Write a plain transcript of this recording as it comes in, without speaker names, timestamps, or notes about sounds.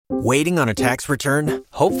Waiting on a tax return?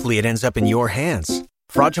 Hopefully it ends up in your hands.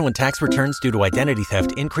 Fraudulent tax returns due to identity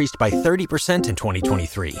theft increased by 30% in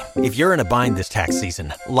 2023. If you're in a bind this tax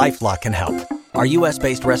season, LifeLock can help. Our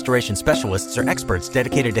U.S.-based restoration specialists are experts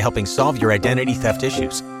dedicated to helping solve your identity theft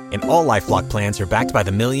issues. And all LifeLock plans are backed by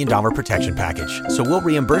the $1 Million Protection Package. So we'll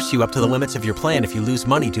reimburse you up to the limits of your plan if you lose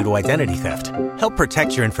money due to identity theft. Help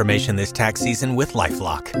protect your information this tax season with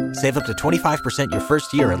LifeLock. Save up to 25% your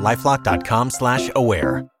first year at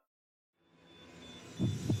LifeLock.com/aware.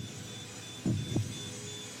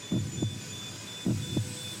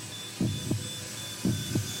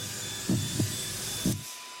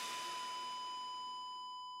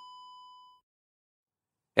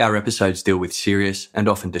 Our episodes deal with serious and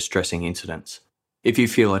often distressing incidents. If you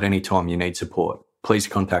feel at any time you need support, please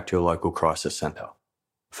contact your local crisis centre.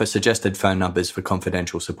 For suggested phone numbers for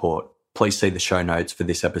confidential support, please see the show notes for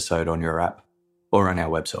this episode on your app or on our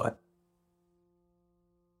website.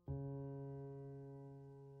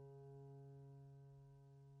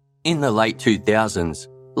 In the late 2000s,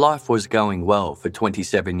 life was going well for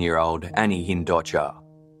 27-year-old Anni Hindocha.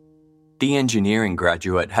 The engineering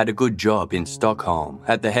graduate had a good job in Stockholm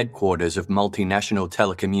at the headquarters of multinational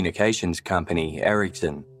telecommunications company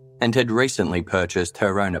Ericsson and had recently purchased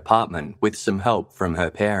her own apartment with some help from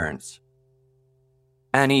her parents.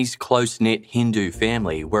 Anni's close-knit Hindu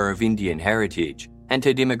family were of Indian heritage and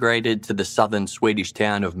had immigrated to the southern Swedish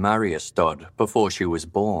town of Mariestad before she was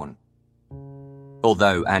born.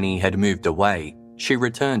 Although Anni had moved away, she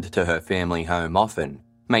returned to her family home often,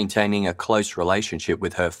 maintaining a close relationship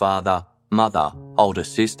with her father, mother, older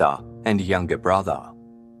sister, and younger brother.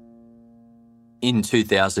 In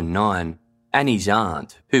 2009, Anni's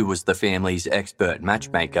aunt, who was the family's expert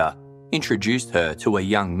matchmaker, introduced her to a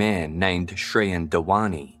young man named Shreyan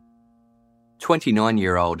Dawani.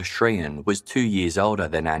 29-year-old Shreyan was 2 years older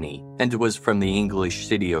than Anni and was from the English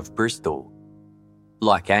city of Bristol.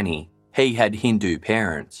 Like Anni, he had Hindu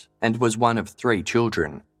parents and was one of 3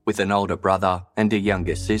 children, with an older brother and a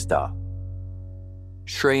younger sister.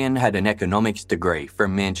 Shreyan had an economics degree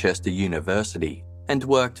from Manchester University and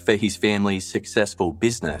worked for his family's successful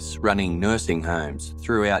business running nursing homes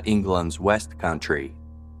throughout England's West Country.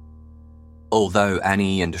 Although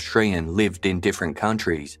Anni and Shreyan lived in different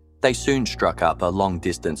countries, they soon struck up a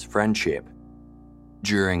long-distance friendship.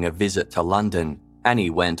 During a visit to London, Anni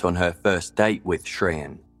went on her first date with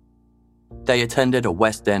Shreyan. They attended a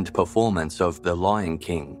West End performance of The Lion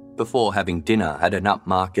King before having dinner at an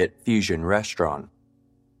upmarket fusion restaurant.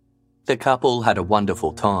 The couple had a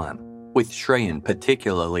wonderful time, with Shreyan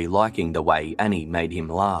particularly liking the way Anni made him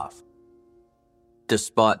laugh.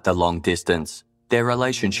 Despite the long distance, their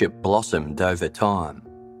relationship blossomed over time.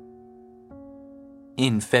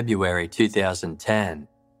 In February 2010,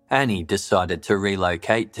 Anni decided to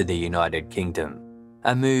relocate to the United Kingdom,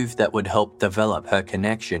 a move that would help develop her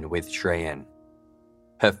connection with Shreyan.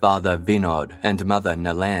 Her father Vinod and mother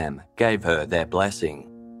Nilam gave her their blessing.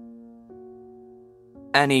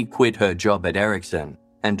 Anni quit her job at Ericsson,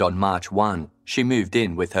 and on March 1, she moved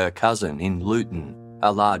in with her cousin in Luton,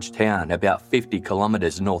 a large town about 50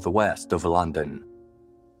 kilometres northwest of London.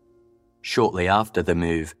 Shortly after the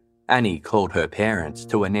move, Anni called her parents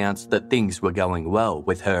to announce that things were going well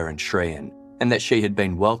with her and Shreyan, and that she had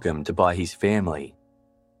been welcomed by his family.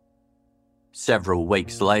 Several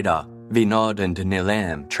weeks later, Vinod and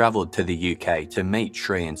Nilam travelled to the UK to meet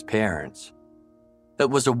Shreyan's parents. It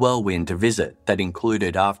was a whirlwind visit that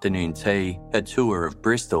included afternoon tea, a tour of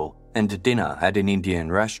Bristol, and dinner at an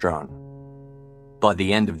Indian restaurant. By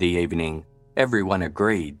the end of the evening, everyone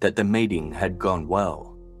agreed that the meeting had gone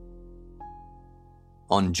well.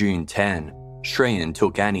 On June 10, Shreyan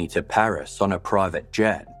took Anni to Paris on a private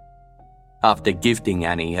jet. After gifting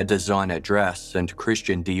Anni a designer dress and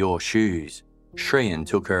Christian Dior shoes, Shreyan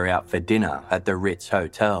took her out for dinner at the Ritz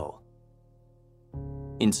Hotel.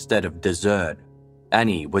 Instead of dessert,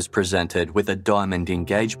 Anni was presented with a diamond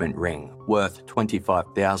engagement ring worth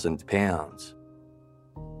 £25,000.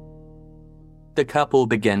 The couple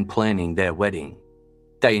began planning their wedding.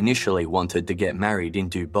 They initially wanted to get married in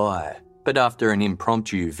Dubai, but after an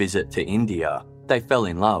impromptu visit to India, they fell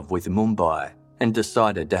in love with Mumbai and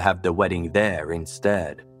decided to have the wedding there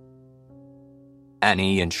instead.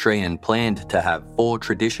 Anni and Shreyan planned to have 4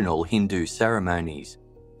 traditional Hindu ceremonies,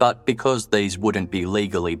 but because these wouldn't be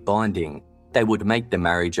legally binding, they would make the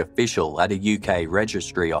marriage official at a UK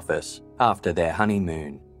registry office after their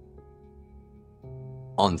honeymoon.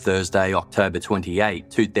 On Thursday, October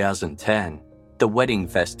 28, 2010, the wedding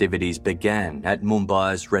festivities began at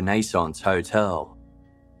Mumbai's Renaissance Hotel.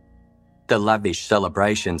 The lavish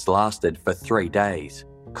celebrations lasted for 3 days,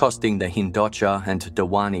 costing the Hindocha and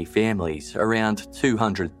Dewani families around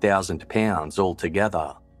 £200,000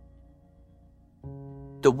 altogether.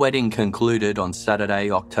 The wedding concluded on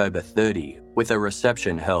Saturday, October 30, with a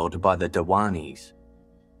reception held by the Dewanis.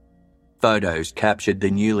 Photos captured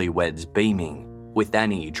the newlyweds beaming, with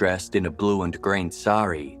Anni dressed in a blue and green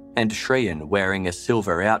sari and Shriyan wearing a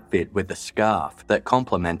silver outfit with a scarf that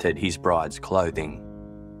complemented his bride's clothing.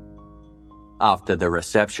 After the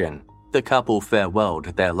reception, the couple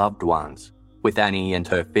farewelled their loved ones, with Anni and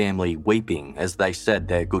her family weeping as they said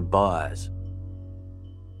their goodbyes.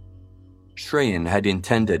 Shriyan had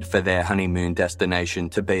intended for their honeymoon destination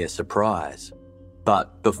to be a surprise,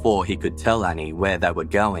 but before he could tell Anni where they were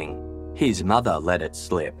going, his mother let it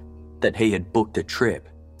slip that he had booked a trip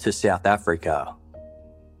to South Africa.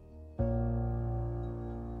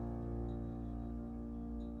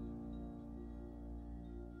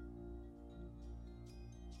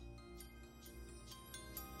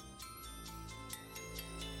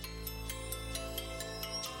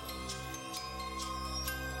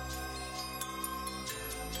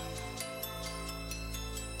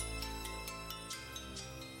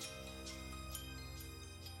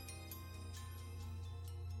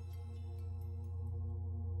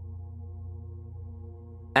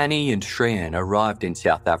 Anni and Shriyan arrived in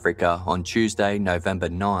South Africa on Tuesday, November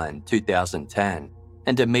 9, 2010,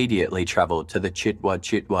 and immediately travelled to the Chitwa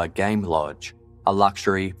Chitwa Game Lodge, a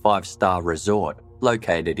luxury 5-star resort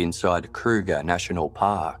located inside Kruger National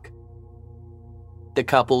Park. The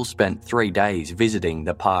couple spent 3 days visiting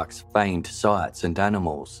the park's famed sights and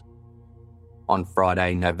animals. On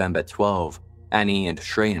Friday, November 12, Anni and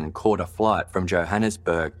Shriyan caught a flight from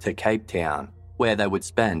Johannesburg to Cape Town, where they would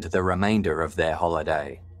spend the remainder of their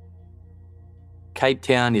holiday. Cape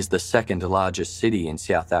Town is the second largest city in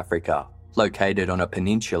South Africa, located on a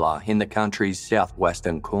peninsula in the country's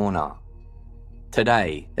southwestern corner.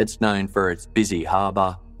 Today, it's known for its busy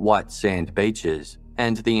harbour, white sand beaches,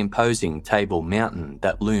 and the imposing Table Mountain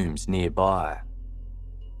that looms nearby.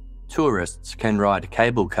 Tourists can ride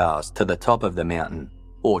cable cars to the top of the mountain,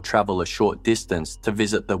 or travel a short distance to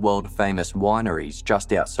visit the world-famous wineries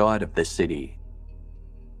just outside of the city.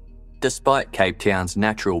 Despite Cape Town's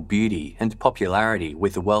natural beauty and popularity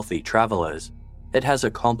with wealthy travellers, it has a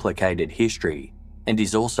complicated history and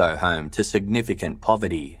is also home to significant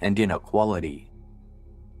poverty and inequality.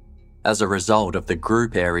 As a result of the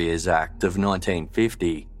Group Areas Act of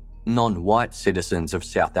 1950, non-white citizens of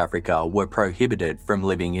South Africa were prohibited from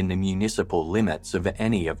living in the municipal limits of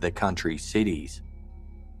any of the country's cities.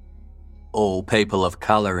 All people of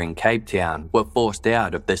colour in Cape Town were forced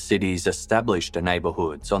out of the city's established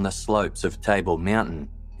neighbourhoods on the slopes of Table Mountain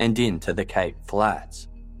and into the Cape Flats,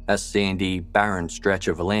 a sandy, barren stretch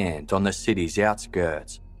of land on the city's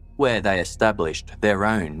outskirts, where they established their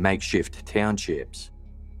own makeshift townships.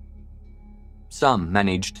 Some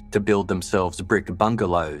managed to build themselves brick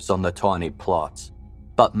bungalows on the tiny plots,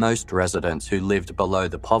 but most residents who lived below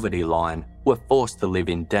the poverty line were forced to live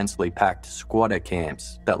in densely packed squatter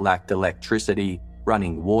camps that lacked electricity,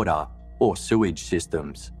 running water, or sewage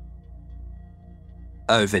systems.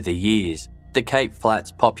 Over the years, the Cape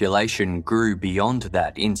Flats population grew beyond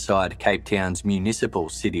that inside Cape Town's municipal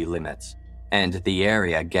city limits, and the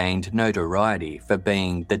area gained notoriety for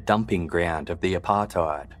being the dumping ground of the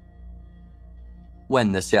apartheid.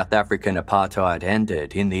 When the South African apartheid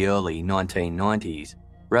ended in the early 1990s,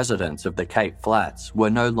 residents of the Cape Flats were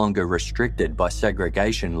no longer restricted by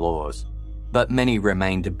segregation laws, but many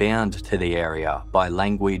remained bound to the area by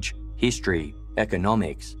language, history,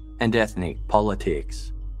 economics, and ethnic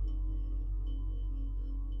politics.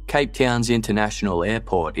 Cape Town's international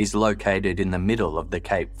airport is located in the middle of the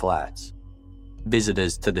Cape Flats.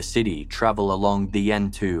 Visitors to the city travel along the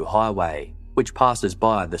N2 highway, which passes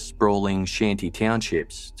by the sprawling shanty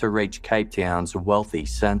townships to reach Cape Town's wealthy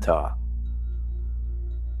centre.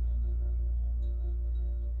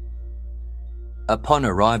 Upon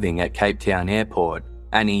arriving at Cape Town Airport,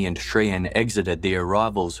 Anni and Shriyan exited the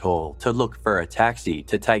arrivals hall to look for a taxi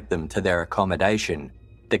to take them to their accommodation,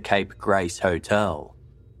 the Cape Grace Hotel.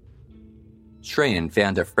 Shriyan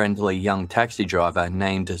found a friendly young taxi driver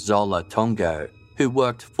named Zola Tongo, who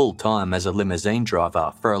worked full-time as a limousine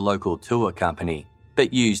driver for a local tour company,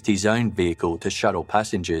 but used his own vehicle to shuttle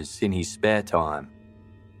passengers in his spare time.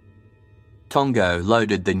 Tongo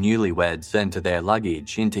loaded the newlyweds and their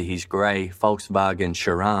luggage into his grey Volkswagen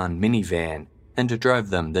Charan minivan and drove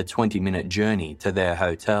them the 20-minute journey to their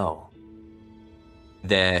hotel.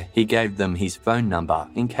 There, he gave them his phone number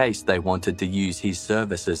in case they wanted to use his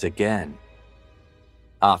services again.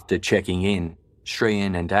 After checking in,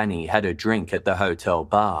 Shriyan and Anni had a drink at the hotel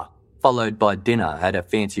bar, followed by dinner at a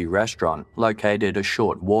fancy restaurant located a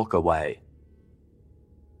short walk away.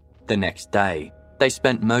 The next day, they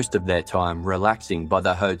spent most of their time relaxing by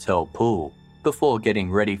the hotel pool before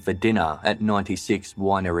getting ready for dinner at 96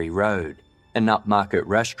 Winery Road, an upmarket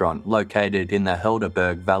restaurant located in the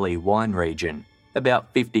Helderberg Valley wine region,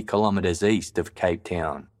 about 50 kilometres east of Cape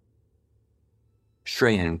Town.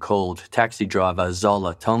 Shrien called taxi driver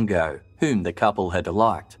Zola Tongo, whom the couple had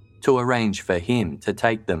liked, to arrange for him to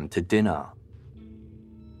take them to dinner.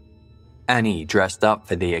 Anni dressed up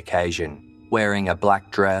for the occasion, wearing a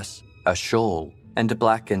black dress, a shawl, and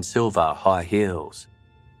black and silver high heels.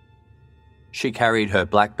 She carried her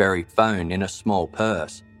BlackBerry phone in a small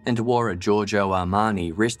purse and wore a Giorgio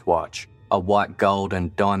Armani wristwatch, a white gold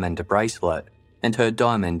and diamond bracelet, and her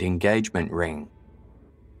diamond engagement ring.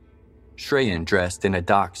 Shrien dressed in a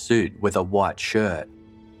dark suit with a white shirt.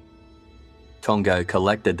 Tongo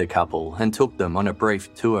collected the couple and took them on a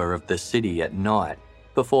brief tour of the city at night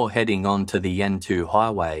before heading on to the N2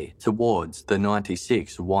 highway towards the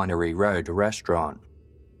 96 Winery Road restaurant.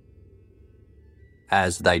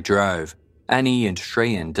 As they drove, Anni and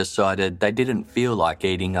Shrien decided they didn't feel like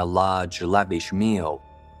eating a large, lavish meal,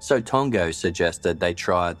 so Tongo suggested they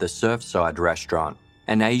try the Surfside restaurant,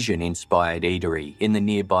 an Asian-inspired eatery in the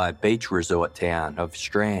nearby beach resort town of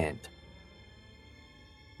Strand.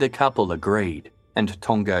 The couple agreed, and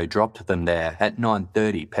Tongo dropped them there at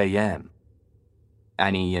 9:30 p.m.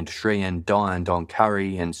 Anni and Shrien dined on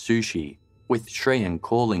curry and sushi, with Shrien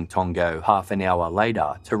calling Tongo half an hour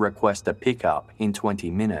later to request a pickup in 20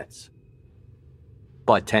 minutes.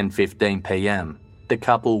 By 10:15 p.m, the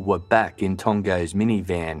couple were back in Tongo's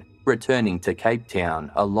minivan, returning to Cape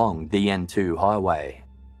Town along the N2 highway.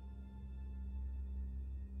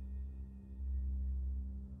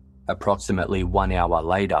 Approximately 1 hour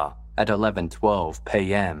later, at 11:12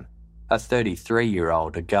 p.m, a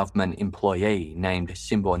 33-year-old government employee named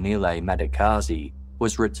Simbonile Madakazi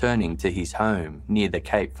was returning to his home near the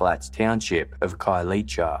Cape Flats township of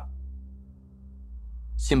Kailicha.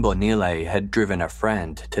 Simbonile had driven a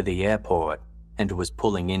friend to the airport and was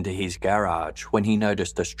pulling into his garage when he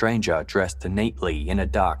noticed a stranger dressed neatly in a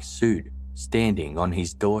dark suit standing on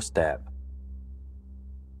his doorstep.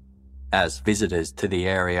 As visitors to the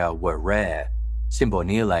area were rare,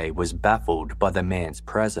 Simbonile was baffled by the man's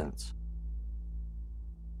presence.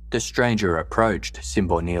 The stranger approached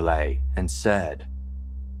Simbonile and said,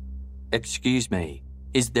 "Excuse me,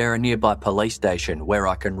 is there a nearby police station where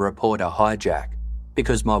I can report a hijack?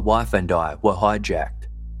 Because my wife and I were hijacked."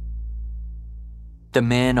 The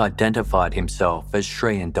man identified himself as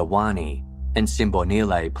Shrien Dawani, and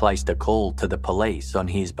Simbonile placed a call to the police on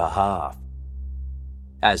his behalf.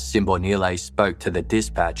 As Simbonile spoke to the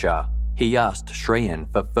dispatcher, he asked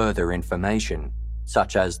Shrien for further information,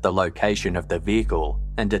 such as the location of the vehicle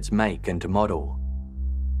and its make and model.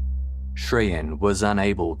 Shrien was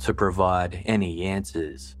unable to provide any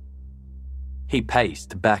answers. He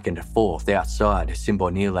paced back and forth outside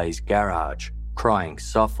Simbonile's garage, crying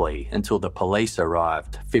softly until the police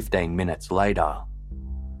arrived 15 minutes later.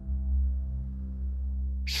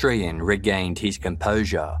 Shrien regained his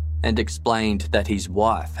composure and explained that his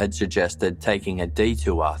wife had suggested taking a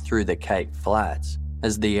detour through the Cape Flats,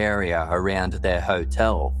 as the area around their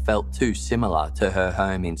hotel felt too similar to her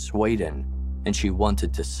home in Sweden, and she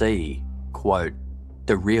wanted to see, quote,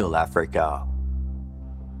 the real Africa.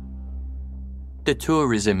 The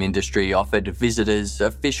tourism industry offered visitors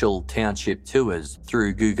official township tours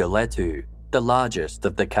through Guguletu, the largest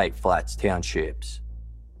of the Cape Flats townships.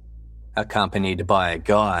 Accompanied by a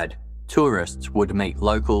guide, tourists would meet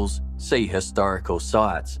locals, see historical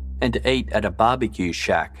sites, and eat at a barbecue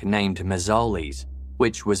shack named Mazzoli's,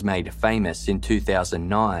 which was made famous in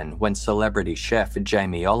 2009 when celebrity chef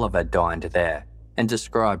Jamie Oliver dined there and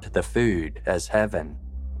described the food as heaven.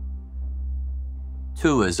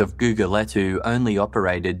 Tours of Guguletu only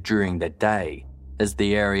operated during the day, as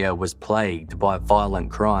the area was plagued by violent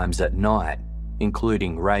crimes at night,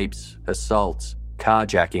 including rapes, assaults,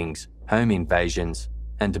 carjackings, home invasions,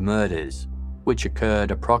 and murders, which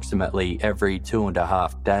occurred approximately every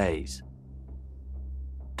 2.5 days.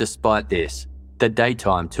 Despite this, the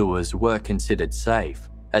daytime tours were considered safe,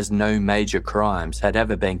 as no major crimes had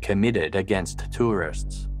ever been committed against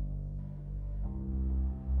tourists.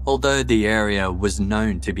 Although the area was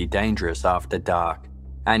known to be dangerous after dark,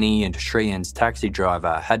 Anni and Shrien's taxi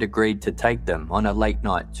driver had agreed to take them on a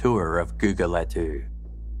late-night tour of Guguletu.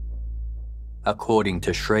 According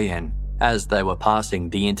to Shrien, as they were passing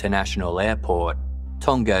the international airport,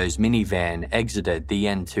 Tongo's minivan exited the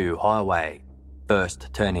N2 highway,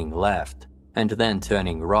 first turning left and then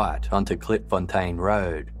turning right onto Klipfontein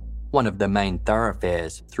Road, one of the main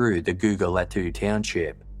thoroughfares through the Guguletu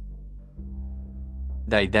township.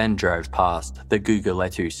 They then drove past the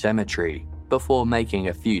Guguletu cemetery before making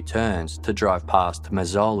a few turns to drive past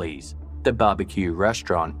Mazzoli's, the barbecue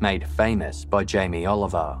restaurant made famous by Jamie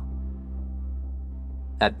Oliver.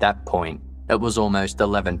 At that point, it was almost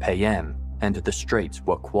 11 p.m. and the streets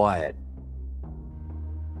were quiet.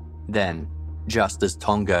 Then, just as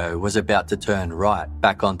Tongo was about to turn right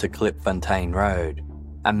back onto Klipfontein Road,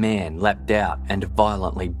 a man leapt out and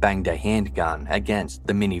violently banged a handgun against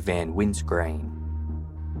the minivan windscreen.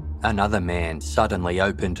 Another man suddenly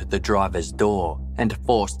opened the driver's door and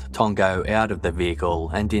forced Tongo out of the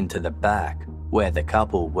vehicle and into the back, where the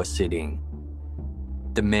couple were sitting.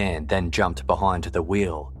 The man then jumped behind the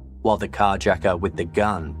wheel, while the carjacker with the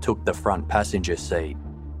gun took the front passenger seat.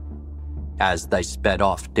 As they sped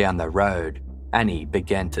off down the road, Anni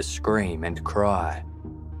began to scream and cry.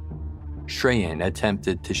 Shrian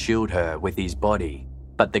attempted to shield her with his body,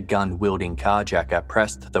 but the gun-wielding carjacker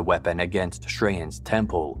pressed the weapon against Shrian's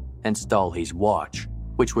temple and stole his watch,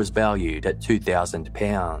 which was valued at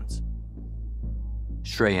 £2,000.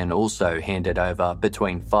 Shrian also handed over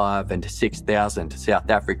between 5,000 and 6,000 South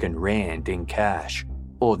African Rand in cash,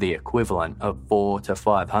 or the equivalent of $400 to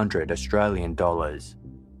 $500 Australian dollars.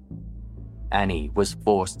 Anni was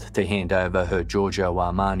forced to hand over her Giorgio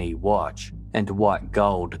Armani watch and white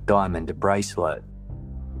gold diamond bracelet.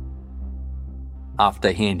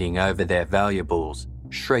 After handing over their valuables,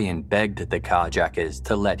 Shrian begged the carjackers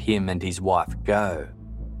to let him and his wife go.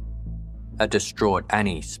 A distraught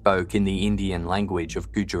Anni spoke in the Indian language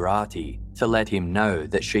of Gujarati to let him know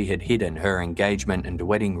that she had hidden her engagement and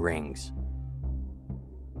wedding rings.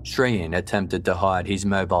 Shrian attempted to hide his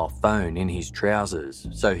mobile phone in his trousers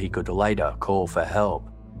so he could later call for help,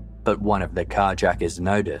 but one of the carjackers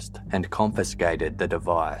noticed and confiscated the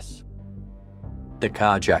device. The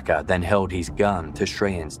carjacker then held his gun to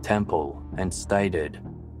Shrian's temple and stated,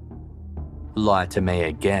 "Lie to me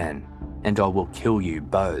again, and I will kill you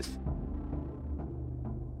both."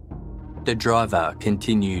 The driver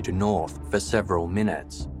continued north for several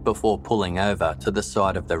minutes before pulling over to the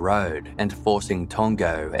side of the road and forcing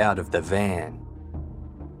Tongo out of the van.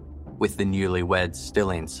 With the newlyweds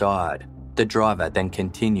still inside, the driver then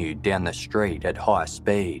continued down the street at high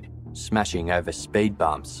speed, smashing over speed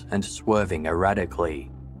bumps and swerving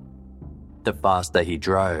erratically. The faster he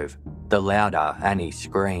drove, the louder Anni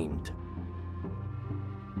screamed.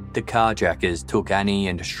 The carjackers took Anni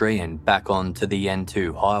and Shrian back onto the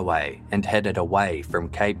N2 highway and headed away from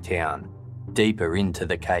Cape Town, deeper into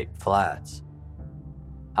the Cape Flats.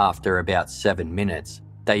 After about 7 minutes,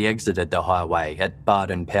 they exited the highway at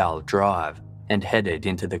Baden-Powell Drive and headed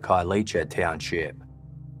into the Kailicha township.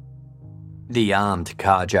 The armed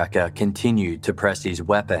carjacker continued to press his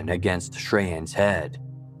weapon against Shrian's head,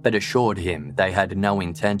 but assured him they had no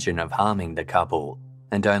intention of harming the couple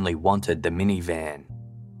and only wanted the minivan.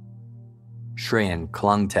 Shrian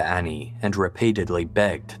clung to Anni and repeatedly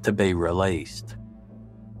begged to be released.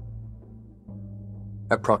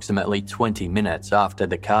 Approximately 20 minutes after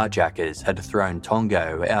the carjackers had thrown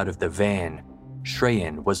Tongo out of the van,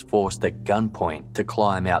 Shrian was forced at gunpoint to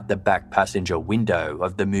climb out the back passenger window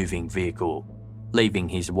of the moving vehicle, leaving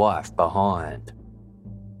his wife behind.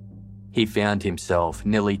 He found himself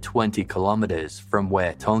nearly 20 kilometres from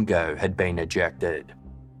where Tongo had been ejected.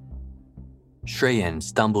 Shrian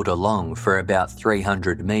stumbled along for about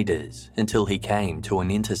 300 metres until he came to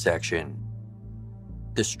an intersection.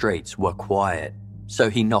 The streets were quiet, so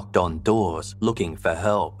he knocked on doors looking for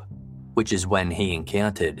help, which is when he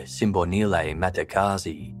encountered Simbonile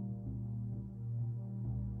Matakazi.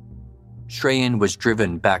 Shrian was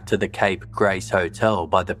driven back to the Cape Grace Hotel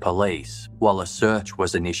by the police while a search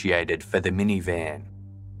was initiated for the minivan.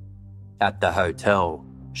 At the hotel,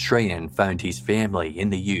 Shrian phoned his family in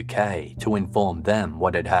the UK to inform them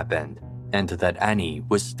what had happened and that Anni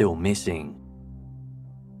was still missing.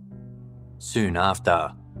 Soon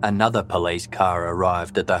after, another police car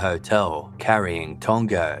arrived at the hotel carrying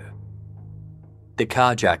Tongo. The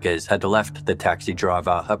carjackers had left the taxi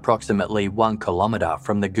driver approximately 1 kilometre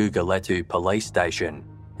from the Guguletu police station,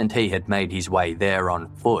 and he had made his way there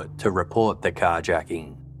on foot to report the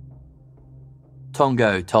carjacking.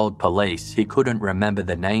 Tongo told police he couldn't remember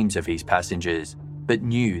the names of his passengers, but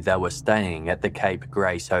knew they were staying at the Cape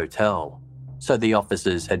Grace Hotel, so the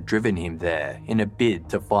officers had driven him there in a bid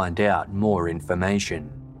to find out more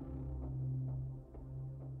information.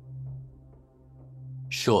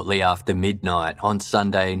 Shortly after midnight on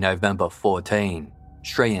Sunday, November 14,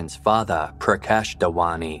 Shrian's father, Prakash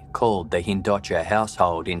Dawani, called the Hindocha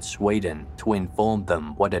household in Sweden to inform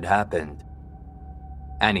them what had happened.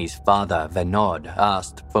 Annie's father, Vinod,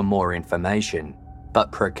 asked for more information,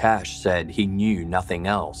 but Prakash said he knew nothing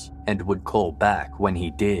else and would call back when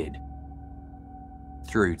he did.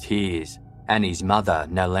 Through tears, Annie's mother,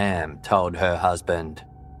 Nalam, told her husband,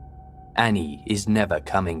 "Annie is never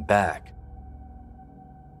coming back."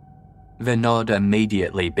 Vinod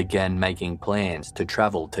immediately began making plans to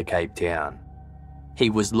travel to Cape Town.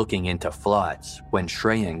 He was looking into flights when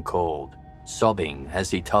Shreyan called, sobbing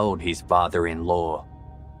as he told his father-in-law,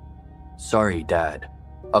 "Sorry, Dad,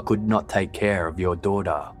 I could not take care of your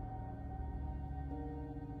daughter."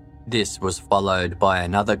 This was followed by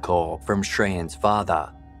another call from Shreyan's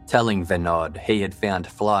father, telling Vinod he had found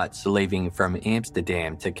flights leaving from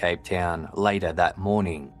Amsterdam to Cape Town later that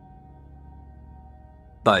morning.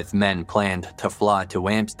 Both men planned to fly to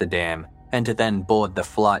Amsterdam and to then board the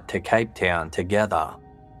flight to Cape Town together.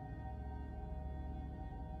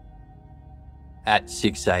 At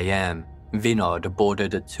 6 a.m, Vinod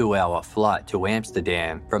boarded a 2-hour flight to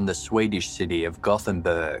Amsterdam from the Swedish city of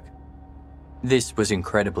Gothenburg. This was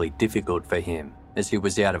incredibly difficult for him, as he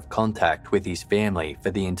was out of contact with his family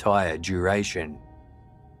for the entire duration.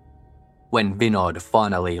 When Vinod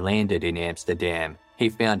finally landed in Amsterdam, he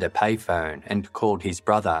found a payphone and called his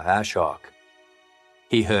brother Ashok.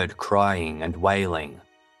 He heard crying and wailing,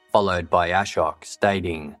 followed by Ashok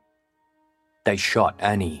stating, "They shot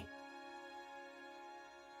Annie."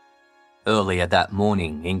 Earlier that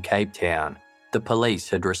morning in Cape Town, the police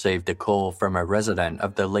had received a call from a resident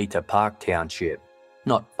of the Lita Park township,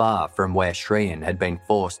 not far from where Shreyan had been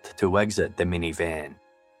forced to exit the minivan.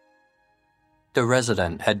 The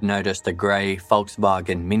resident had noticed a grey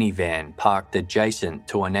Volkswagen minivan parked adjacent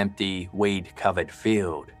to an empty, weed-covered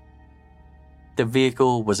field. The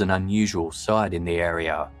vehicle was an unusual sight in the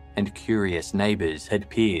area, and curious neighbours had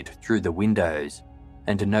peered through the windows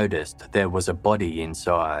and noticed there was a body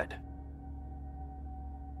inside.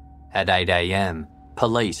 At 8 a.m,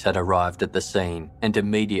 police had arrived at the scene and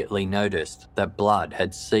immediately noticed that blood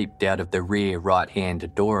had seeped out of the rear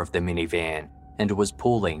right-hand door of the minivan and was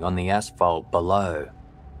pooling on the asphalt below.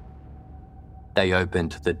 They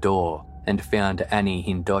opened the door and found Anni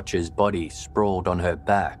Hindocha's body sprawled on her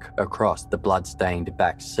back across the blood-stained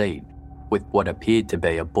back seat, with what appeared to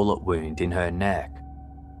be a bullet wound in her neck.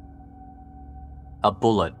 A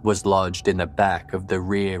bullet was lodged in the back of the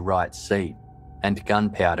rear right seat, and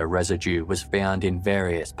gunpowder residue was found in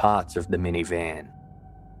various parts of the minivan.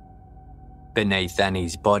 Beneath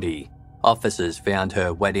Annie's body, officers found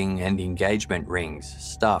her wedding and engagement rings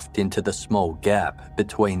stuffed into the small gap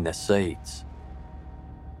between the seats.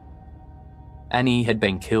 Annie had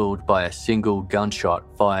been killed by a single gunshot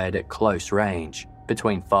fired at close range,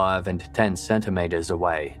 between 5 and 10 centimetres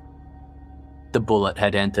away. The bullet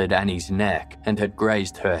had entered Annie's neck and had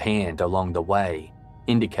grazed her hand along the way,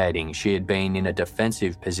 indicating she had been in a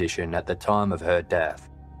defensive position at the time of her death.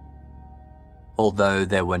 Although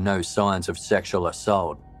there were no signs of sexual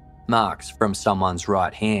assault, marks from someone's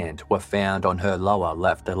right hand were found on her lower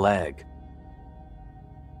left leg.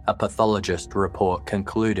 A pathologist report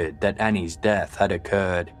concluded that Annie's death had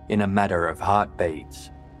occurred in a matter of heartbeats.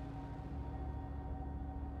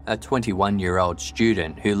 A 21-year-old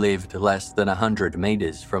student who lived less than 100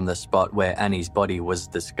 metres from the spot where Annie's body was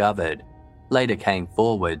discovered later came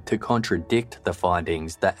forward to contradict the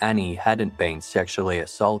findings that Annie hadn't been sexually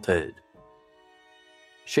assaulted.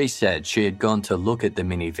 She said she had gone to look at the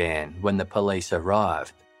minivan when the police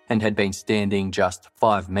arrived and had been standing just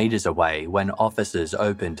 5 metres away when officers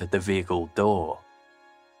opened the vehicle door.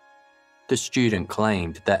 The student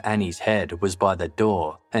claimed that Annie's head was by the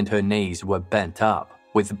door and her knees were bent up,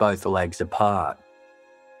 with both legs apart.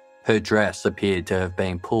 Her dress appeared to have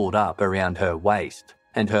been pulled up around her waist,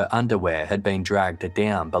 and her underwear had been dragged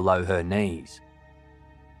down below her knees.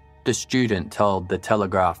 The student told the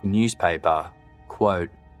Telegraph newspaper, quote,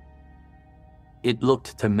 "It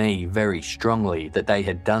looked to me very strongly that they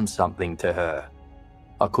had done something to her.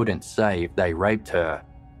 I couldn't say if they raped her,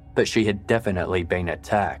 but she had definitely been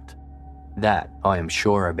attacked. That I am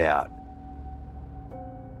sure about."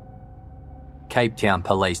 Cape Town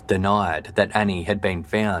police denied that Annie had been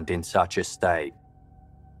found in such a state.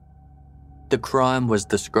 The crime was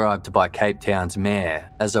described by Cape Town's mayor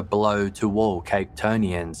as a blow to all Cape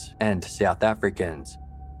Townians and South Africans,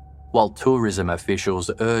 while tourism officials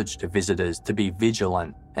urged visitors to be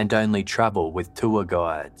vigilant and only travel with tour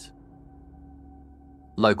guides.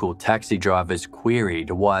 Local taxi drivers queried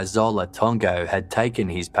why Zola Tongo had taken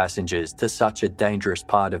his passengers to such a dangerous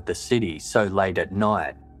part of the city so late at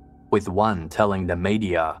night, with one telling the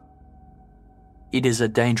media, "It is a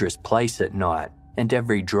dangerous place at night, and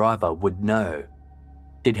every driver would know.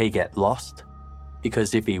 Did he get lost?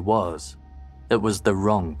 Because if he was, it was the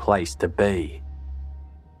wrong place to be.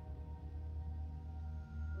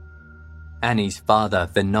 Anni's father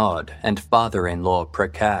Vinod and father-in-law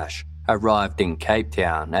Prakash arrived in Cape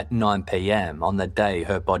Town at 9 p.m. on the day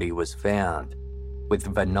her body was found, with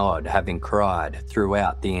Vinod having cried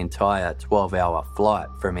throughout the entire 12-hour flight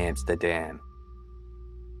from Amsterdam.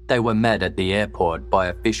 They were met at the airport by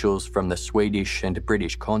officials from the Swedish and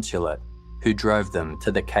British consulate, who drove them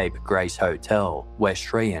to the Cape Grace Hotel where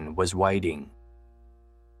Shriyan was waiting.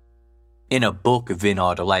 In a book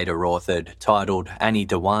Vinod later authored titled Anni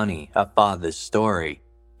Dewani, A Father's Story,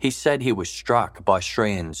 he said he was struck by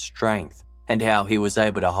Shriyan's strength and how he was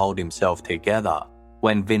able to hold himself together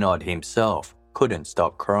when Vinod himself couldn't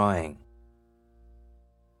stop crying.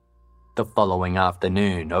 The following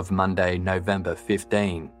afternoon of Monday, November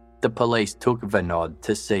 15, the police took Vinod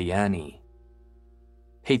to see Anni.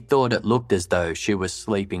 He thought it looked as though she was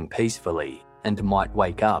sleeping peacefully and might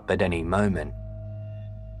wake up at any moment.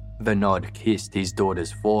 Vinod kissed his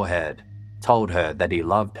daughter's forehead, told her that he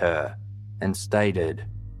loved her, and stated,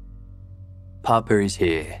 "Papa is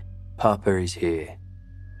here. Papa is here.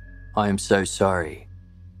 I am so sorry.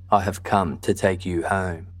 I have come to take you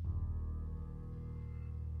home."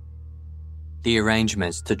 The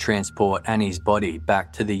arrangements to transport Anni's body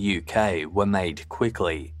back to the UK were made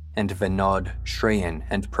quickly, and Vinod, Shriyan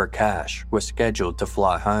and Prakash were scheduled to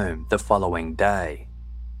fly home the following day.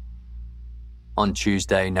 On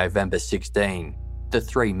Tuesday, November 16, the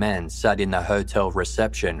three men sat in the hotel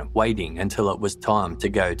reception waiting until it was time to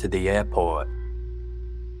go to the airport.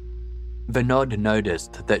 Vinod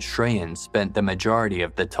noticed that Shriyan spent the majority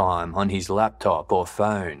of the time on his laptop or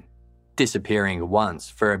phone, disappearing once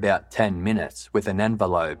for about 10 minutes with an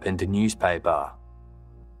envelope and a newspaper.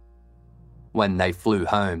 When they flew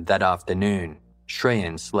home that afternoon,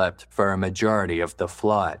 Shriyan slept for a majority of the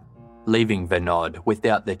flight, leaving Vinod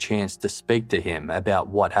without the chance to speak to him about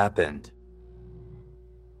what happened.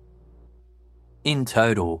 In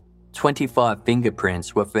total, 25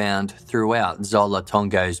 fingerprints were found throughout Zola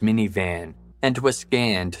Tongo's minivan and were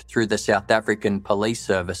scanned through the South African Police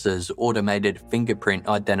Service's automated fingerprint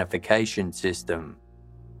identification system.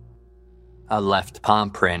 A left palm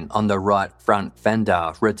print on the right front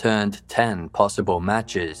fender returned 10 possible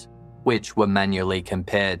matches, which were manually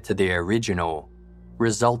compared to the original,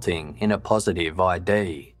 resulting in a positive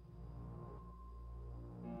ID.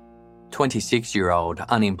 26-year-old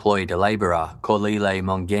unemployed labourer Kolile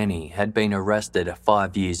Mongeni had been arrested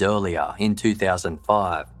 5 years earlier in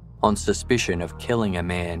 2005 on suspicion of killing a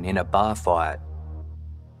man in a bar fight.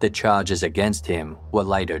 The charges against him were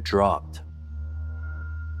later dropped.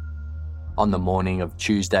 On the morning of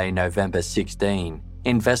Tuesday, November 16,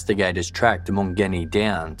 investigators tracked Mongeni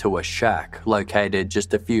down to a shack located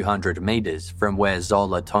just a few hundred metres from where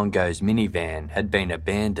Zola Tongo's minivan had been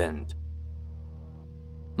abandoned.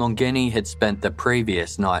 Mongeni had spent the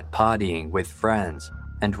previous night partying with friends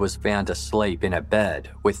and was found asleep in a bed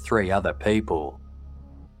with 3 other people.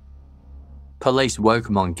 Police woke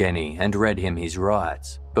Mongeni and read him his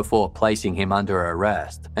rights before placing him under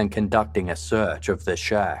arrest and conducting a search of the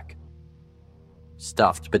shack.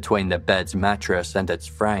 Stuffed between the bed's mattress and its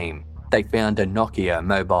frame, they found a Nokia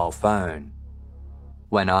mobile phone.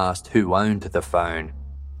 When asked who owned the phone,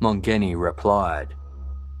 Mongeni replied,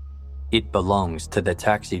 "It belongs to the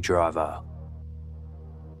taxi driver."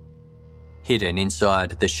 Hidden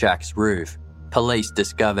inside the shack's roof, police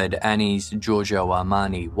discovered Anni's Giorgio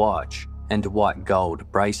Armani watch and white gold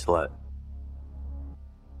bracelet.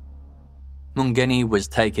 Mongeni was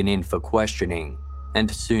taken in for questioning and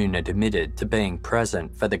soon admitted to being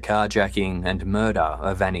present for the carjacking and murder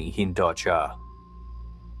of Anni Hindocha.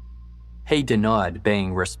 He denied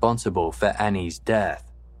being responsible for Anni's death,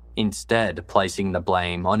 instead placing the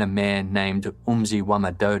blame on a man named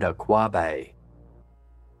Umziwamadoda Kwabe.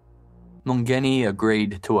 Mongeni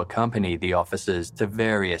agreed to accompany the officers to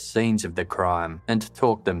various scenes of the crime and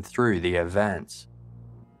talk them through the events.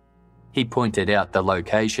 He pointed out the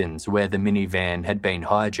locations where the minivan had been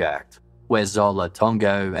hijacked, where Zola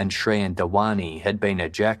Tongo and Shriyan Dewani had been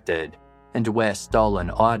ejected, and where stolen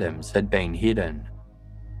items had been hidden.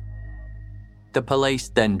 The police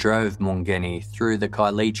then drove Mongeni through the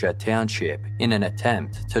Kailicha township in an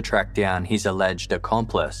attempt to track down his alleged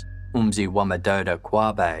accomplice, Umziwamadoda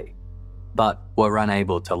Kwabe, but were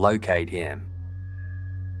unable to locate him.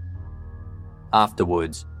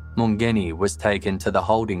 Afterwards, Mongeni was taken to the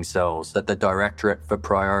holding cells at the Directorate for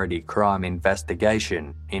Priority Crime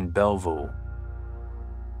Investigation in Belleville.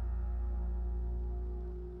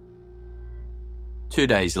 2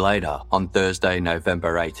 days later, on Thursday,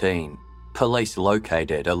 November 18, police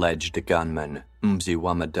located alleged gunman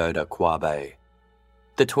Umziwamadoda Kwabe.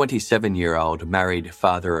 The 27-year-old married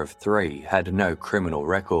father of 3 had no criminal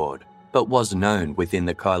record, but was known within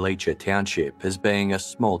the Kailicha township as being a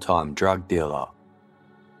small-time drug dealer.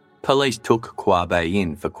 Police took Kwabe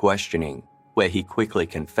in for questioning, where he quickly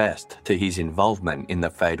confessed to his involvement in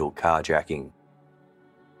the fatal carjacking.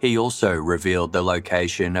 He also revealed the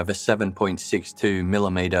location of a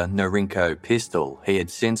 7.62mm Norinco pistol he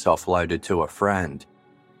had since offloaded to a friend,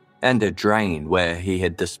 and a drain where he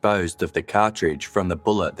had disposed of the cartridge from the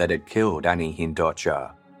bullet that had killed Anni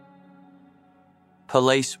Hindocha.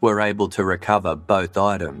 Police were able to recover both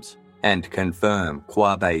items and confirm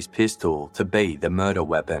Kwabe's pistol to be the murder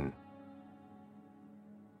weapon.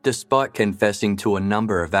 Despite confessing to a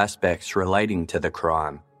number of aspects relating to the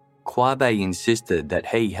crime, Kwabe insisted that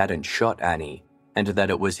he hadn't shot Anni and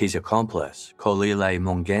that it was his accomplice, Kolile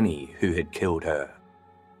Mongeni, who had killed her.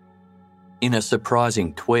 In a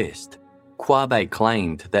surprising twist, Kwabe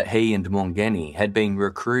claimed that he and Mongeni had been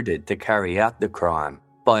recruited to carry out the crime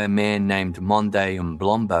by a man named Monde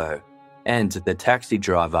Mblombo and the taxi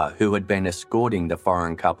driver who had been escorting the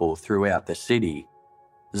foreign couple throughout the city,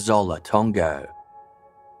 Zola Tongo.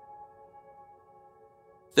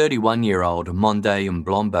 31-year-old Monde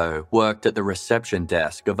Mblombo worked at the reception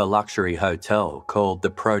desk of a luxury hotel called the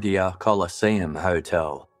Protea Coliseum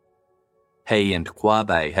Hotel. He and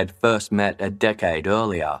Kwabe had first met a decade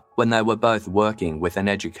earlier when they were both working with an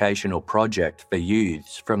educational project for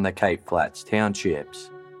youths from the Cape Flats townships.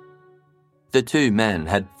 The two men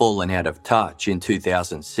had fallen out of touch in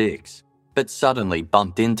 2006, but suddenly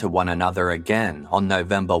bumped into one another again on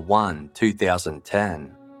November 1,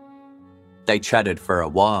 2010. They chatted for a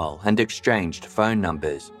while and exchanged phone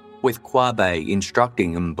numbers, with Kwabe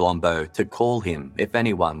instructing Mblombo to call him if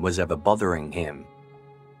anyone was ever bothering him.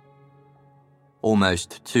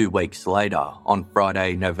 Almost 2 weeks later, on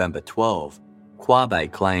Friday, November 12,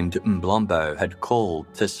 Kwabe claimed Mblombo had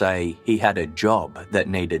called to say he had a job that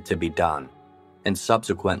needed to be done, and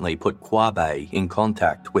subsequently put Kwabe in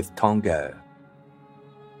contact with Tongo.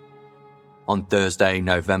 On Thursday,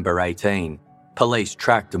 November 18, police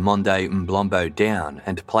tracked Monde Mblombo down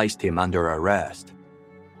and placed him under arrest.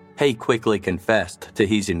 He quickly confessed to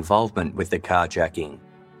his involvement with the carjacking,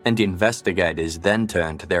 and investigators then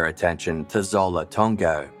turned their attention to Zola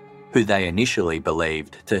Tongo, who they initially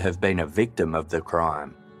believed to have been a victim of the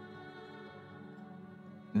crime.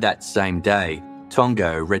 That same day,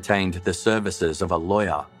 Tongo retained the services of a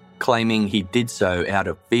lawyer, claiming he did so out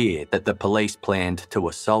of fear that the police planned to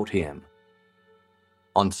assault him.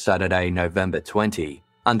 On Saturday, November 20,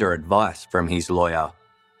 under advice from his lawyer,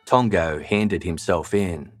 Tongo handed himself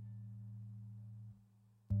in.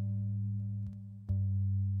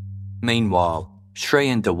 Meanwhile,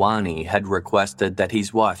 Shriyan Dewani had requested that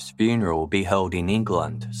his wife's funeral be held in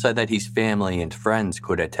England so that his family and friends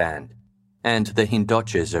could attend, and the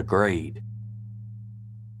Hindochas agreed.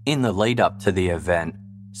 In the lead-up to the event,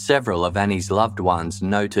 several of Anni's loved ones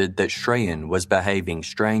noted that Shriyan was behaving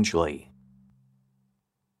strangely.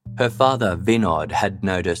 Her father Vinod had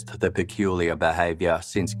noticed the peculiar behaviour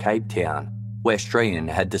since Cape Town, where Shriyan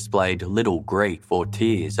had displayed little grief or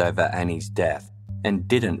tears over Anni's death and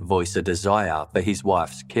didn't voice a desire for his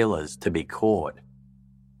wife's killers to be caught.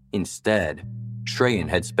 Instead, Shriyan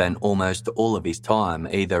had spent almost all of his time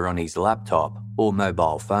either on his laptop or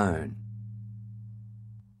mobile phone.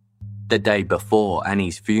 The day before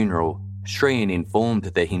Anni's funeral, Shriyan informed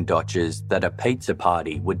the Hindochas that a pizza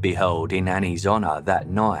party would be held in Anni's honour that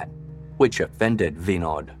night, which offended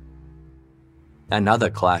Vinod.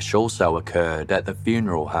 Another clash also occurred at the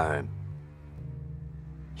funeral home.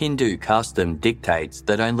 Hindu custom dictates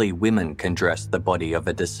that only women can dress the body of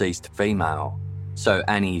a deceased female, so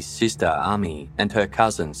Anni's sister Anni and her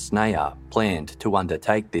cousin Sneha planned to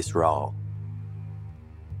undertake this role.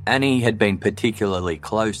 Anni had been particularly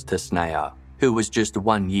close to Sneha, who was just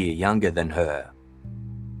 1 year younger than her.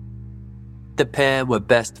 The pair were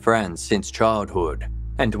best friends since childhood,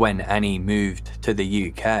 and when Anni moved to the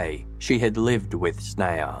UK, she had lived with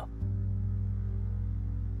Sneha.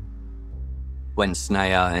 When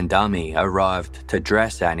Sneha and Anni arrived to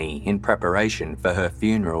dress Anni in preparation for her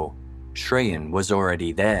funeral, Shriyan was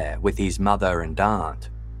already there with his mother and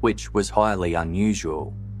aunt, which was highly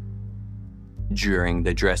unusual. During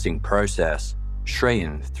the dressing process,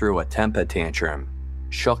 Shriyan threw a temper tantrum,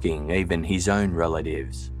 shocking even his own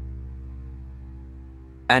relatives.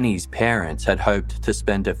 Anni's parents had hoped to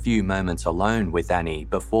spend a few moments alone with Anni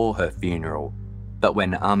before her funeral, but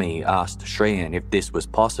when Anni asked Shriyan if this was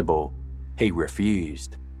possible, he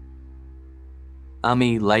refused.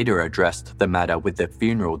 Anni later addressed the matter with the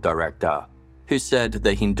funeral director, who said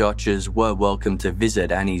the Hindochas were welcome to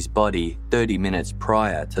visit Anni's body 30 minutes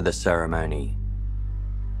prior to the ceremony.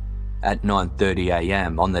 At 9:30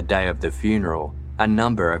 a.m. on the day of the funeral, a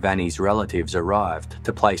number of Annie's relatives arrived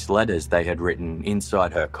to place letters they had written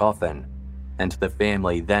inside her coffin, and the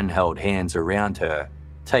family then held hands around her,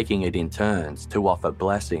 taking it in turns to offer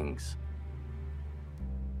blessings.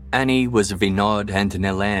 Anni was Vinod and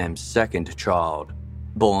Nilam's second child,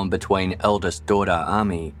 born between eldest daughter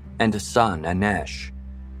Ami and son Anesh.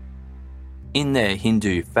 In their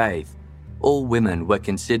Hindu faith, all women were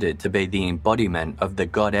considered to be the embodiment of the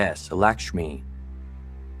goddess Lakshmi.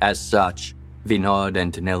 As such, Vinod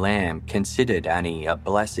and Nilam considered Anni a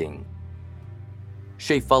blessing.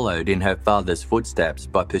 She followed in her father's footsteps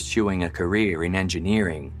by pursuing a career in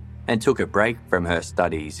engineering and took a break from her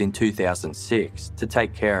studies in 2006 to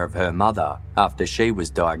take care of her mother after she was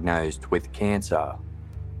diagnosed with cancer.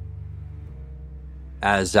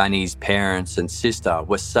 As Annie's parents and sister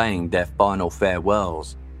were saying their final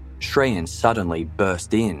farewells, Shreyan suddenly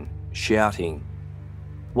burst in, shouting,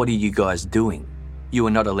 "What are you guys doing? You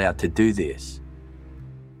are not allowed to do this."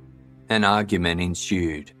 An argument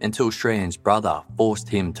ensued until Shreyan's brother forced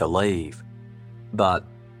him to leave, but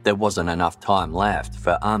there wasn't enough time left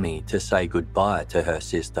for Ami to say goodbye to her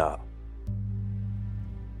sister.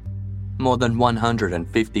 More than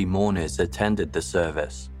 150 mourners attended the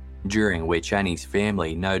service, during which Annie's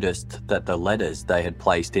family noticed that the letters they had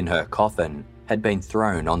placed in her coffin had been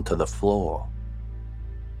thrown onto the floor.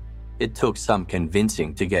 It took some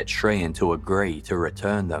convincing to get Shreyan to agree to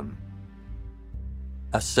return them.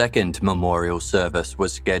 A second memorial service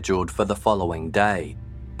was scheduled for the following day,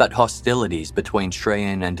 but hostilities between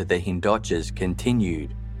Shreyan and the Hindochas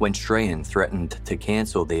continued when Shreyan threatened to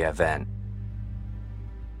cancel the event.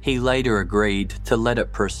 He later agreed to let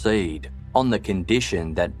it proceed on the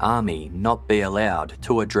condition that Ami not be allowed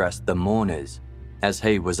to address the mourners, as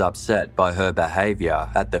he was upset by her behaviour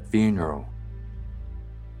at the funeral.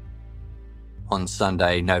 On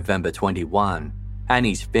Sunday, November 21,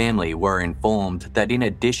 Annie's family were informed that in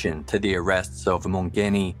addition to the arrests of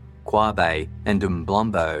Mungeni, Kwabe and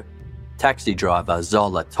Umblombo, taxi driver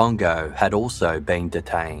Zola Tongo had also been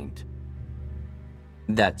detained.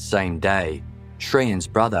 That same day, Shreyan's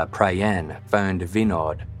brother Prayan phoned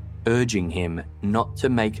Vinod, urging him not to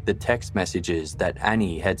make the text messages that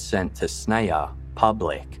Annie had sent to Sneha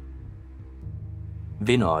public.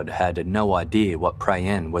 Vinod had no idea what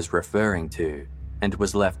Prayan was referring to and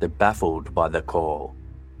was left baffled by the call.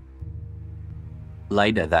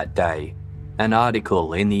 Later that day, an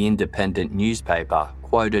article in the Independent newspaper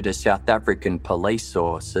quoted a South African police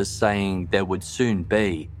source as saying there would soon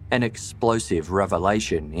be an explosive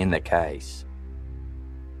revelation in the case.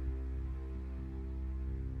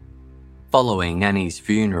 Following Annie's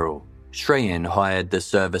funeral, Shreyan hired the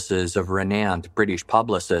services of renowned British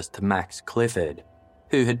publicist Max Clifford,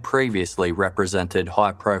 who had previously represented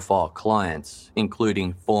high-profile clients,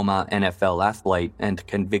 including former NFL athlete and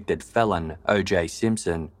convicted felon O.J.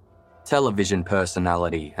 Simpson, television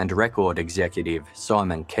personality and record executive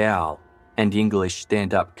Simon Cowell, and English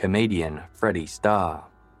stand-up comedian Freddie Starr.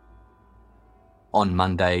 On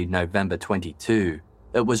Monday, November 22,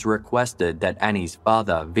 it was requested that Annie's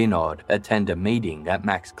father, Vinod, attend a meeting at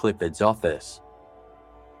Max Clifford's office.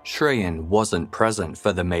 Shreyan wasn't present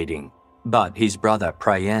for the meeting, but his brother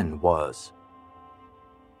Prayan was.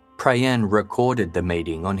 Prayan recorded the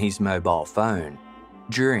meeting on his mobile phone,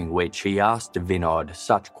 during which he asked Vinod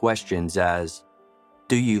such questions as,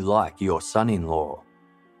 "Do you like your son-in-law?"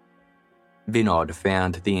 Vinod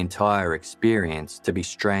found the entire experience to be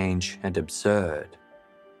strange and absurd.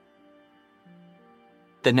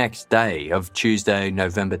 The next day of Tuesday,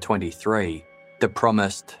 November 23, the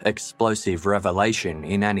promised explosive revelation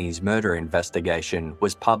in Annie's murder investigation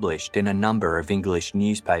was published in a number of English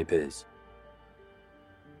newspapers.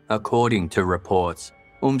 According to reports,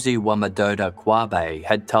 Umzi Wamadoda Kwabe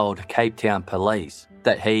had told Cape Town police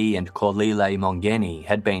that he and Kolile Mongeni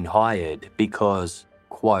had been hired because,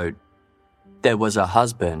 quote, "there was a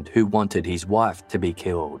husband who wanted his wife to be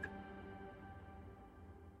killed."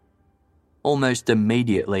 Almost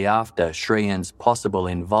immediately after Shreyan's possible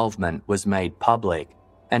involvement was made public,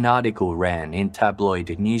 an article ran in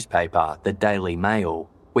tabloid newspaper The Daily Mail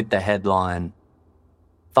with the headline,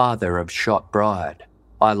 "Father of shot bride,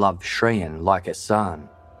 I love Shreyan like a son."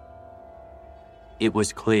 It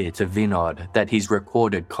was clear to Vinod that his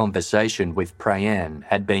recorded conversation with Prayan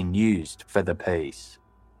had been used for the piece.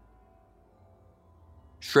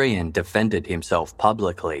 Shreyan defended himself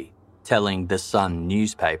publicly, telling the Sun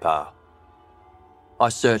newspaper, "I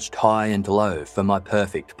searched high and low for my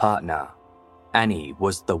perfect partner. Annie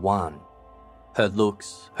was the one. Her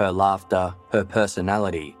looks, her laughter, her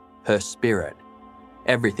personality, her spirit,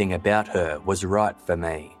 everything about her was right for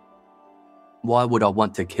me." Why would I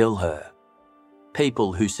want to kill her?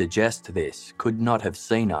 People who suggest this could not have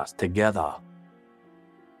seen us together.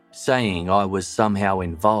 Saying I was somehow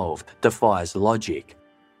involved defies logic.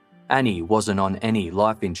 Annie wasn't on any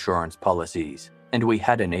life insurance policies, and we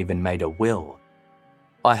hadn't even made a will.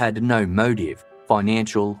 I had no motive,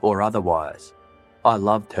 financial or otherwise. I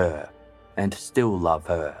loved her, and still love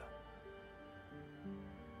her.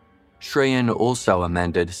 Shreyan also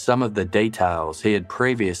amended some of the details he had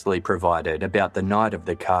previously provided about the night of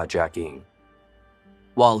the carjacking.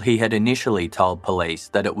 While he had initially told police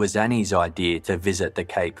that it was Annie's idea to visit the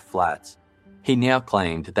Cape Flats, he now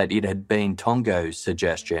claimed that it had been Tongo's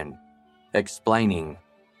suggestion, explaining,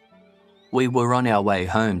 "We were on our way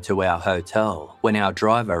home to our hotel when our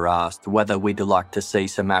driver asked whether we'd like to see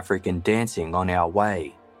some African dancing on our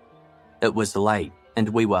way. It was late and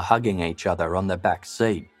we were hugging each other on the back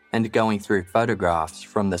seat and going through photographs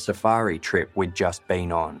from the safari trip we'd just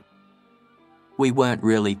been on. We weren't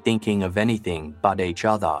really thinking of anything but each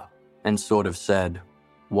other and sort of said,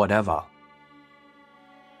 whatever."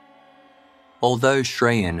 Although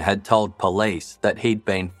Shreyan had told police that he'd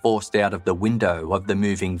been forced out of the window of the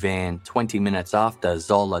moving van 20 minutes after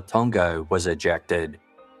Zola Tongo was ejected,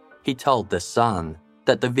 he told The Sun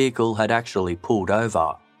that the vehicle had actually pulled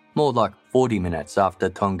over more like 40 minutes after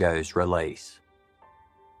Tongo's release.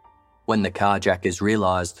 When the carjackers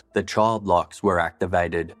realised the child locks were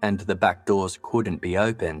activated and the back doors couldn't be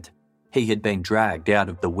opened, he had been dragged out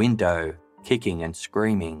of the window, kicking and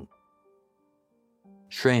screaming.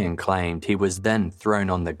 Shreyan claimed he was then thrown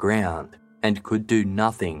on the ground and could do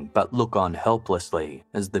nothing but look on helplessly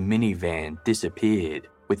as the minivan disappeared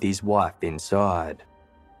with his wife inside.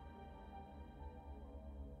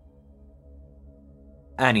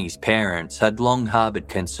 Annie's parents had long harboured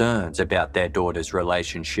concerns about their daughter's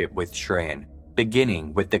relationship with Shreyan,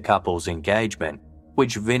 beginning with the couple's engagement,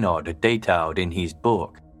 which Vinod detailed in his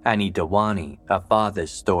book, Anni Dewani, A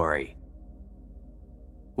Father's Story.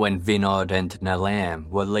 When Vinod and Nalam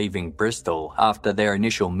were leaving Bristol after their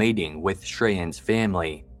initial meeting with Shreyan's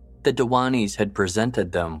family, the Dewanis had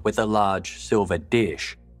presented them with a large silver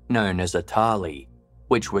dish, known as a thali,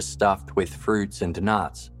 which was stuffed with fruits and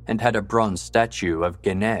nuts and had a bronze statue of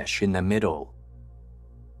Ganesh in the middle.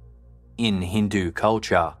 In Hindu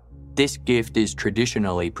culture, this gift is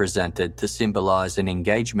traditionally presented to symbolise an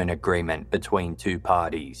engagement agreement between two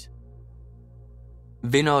parties.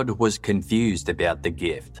 Vinod was confused about the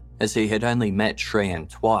gift, as he had only met Shreyan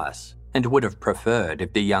twice and would have preferred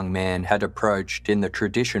if the young man had approached in the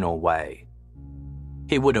traditional way.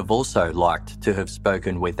 He would have also liked to have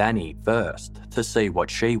spoken with Annie first to see what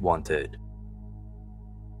she wanted.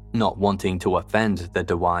 Not wanting to offend the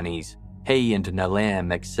Dewanis, he and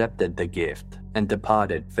Nalam accepted the gift and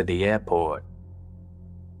departed for the airport.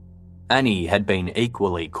 Annie had been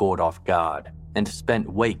equally caught off guard and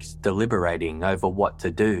spent weeks deliberating over what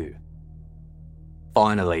to do.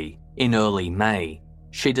 Finally, in early May,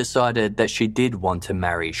 she decided that she did want to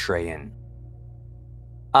marry Shreyan.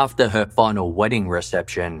 After her final wedding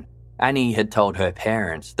reception, Annie had told her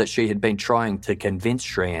parents that she had been trying to convince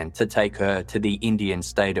Shreyan to take her to the Indian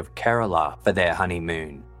state of Kerala for their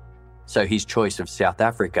honeymoon, so his choice of South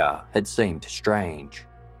Africa had seemed strange.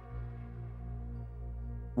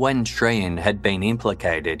 When Shreyan had been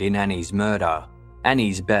implicated in Annie's murder,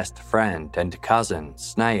 Annie's best friend and cousin,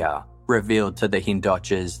 Sneha, revealed to the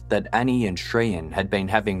Hindochas that Annie and Shreyan had been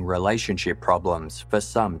having relationship problems for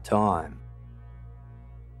some time.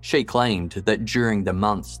 She claimed that during the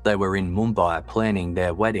months they were in Mumbai planning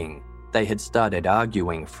their wedding, they had started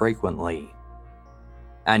arguing frequently.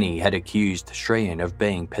 Annie had accused Shreyan of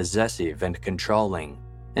being possessive and controlling,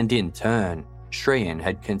 and in turn, Shreyan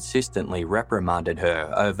had consistently reprimanded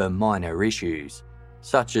her over minor issues,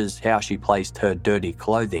 such as how she placed her dirty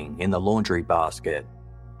clothing in the laundry basket.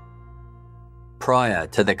 Prior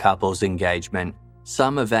to the couple's engagement,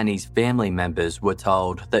 some of Annie's family members were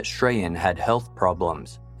told that Shreyan had health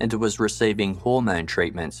problems and was receiving hormone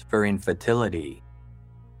treatments for infertility.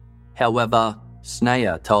 However,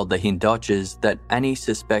 Sneha told the Hindochas that Annie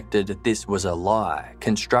suspected this was a lie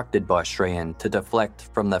constructed by Shreyan to deflect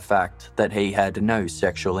from the fact that he had no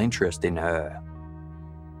sexual interest in her.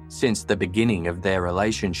 Since the beginning of their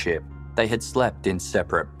relationship, they had slept in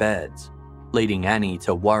separate beds, leading Annie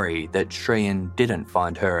to worry that Shreyan didn't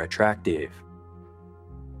find her attractive.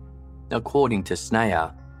 According to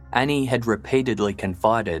Sneha, Annie had repeatedly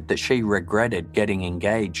confided that she regretted getting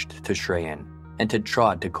engaged to Shreyan and had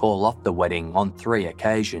tried to call off the wedding on 3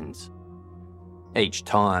 occasions. Each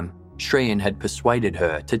time, Shreyan had persuaded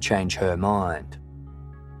her to change her mind.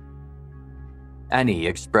 Annie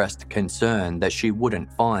expressed concern that she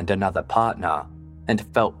wouldn't find another partner and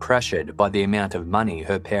felt pressured by the amount of money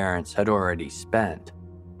her parents had already spent.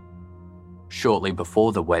 Shortly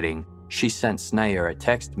before the wedding, she sent Sneha a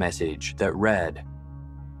text message that read,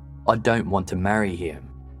 "I don't want to marry him.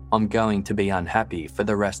 I'm going to be unhappy for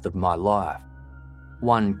the rest of my life.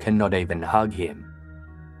 One cannot even hug him.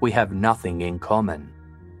 We have nothing in common."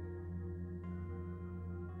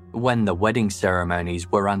 When the wedding ceremonies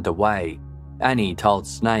were underway, Anni told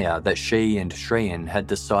Sneha that she and Shriyan had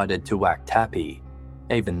decided to act happy,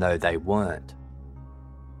 even though they weren't.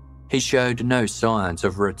 He showed no signs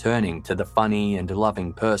of returning to the funny and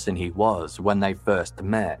loving person he was when they first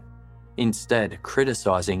met, instead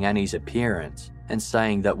criticising Anni's appearance and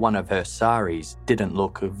saying that one of her saris didn't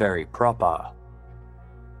look very proper.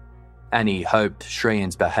 Anni hoped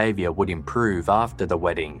Shriyan's behaviour would improve after the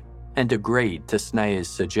wedding and agreed to Sneha's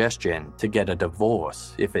suggestion to get a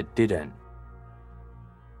divorce if it didn't.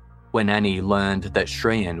 When Anni learned that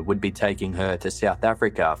Shriyan would be taking her to South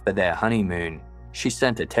Africa for their honeymoon, she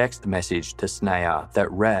sent a text message to Sneha that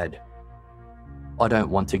read, "I don't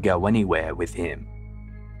want to go anywhere with him."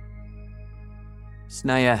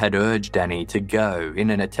 Sneha had urged Anni to go in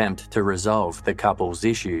an attempt to resolve the couple's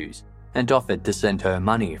issues and offered to send her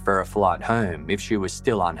money for a flight home if she was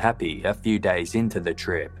still unhappy a few days into the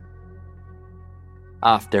trip.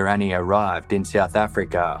 After Anni arrived in South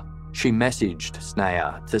Africa, she messaged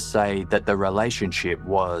Sneha to say that the relationship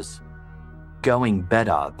was going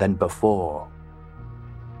better than before.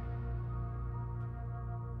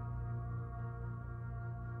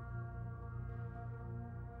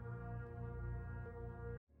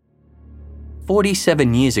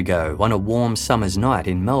 "47 years ago, on a warm summer's night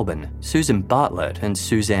in Melbourne, Susan Bartlett and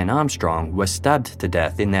Suzanne Armstrong were stabbed to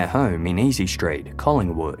death in their home in Easy Street,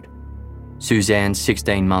 Collingwood. Suzanne's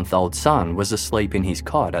 16-month-old son was asleep in his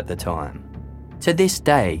cot at the time. To this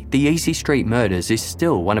day, the Easy Street murders is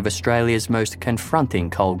still one of Australia's most confronting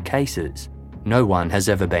cold cases. No one has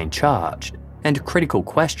ever been charged, and critical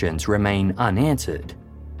questions remain unanswered.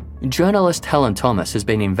 Journalist Helen Thomas has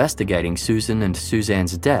been investigating Susan and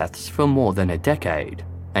Suzanne's deaths for more than a decade,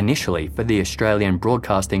 initially for the Australian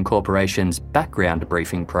Broadcasting Corporation's Background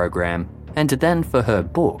Briefing program, and then for her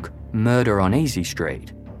book, Murder on Easy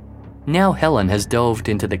Street. Now Helen has delved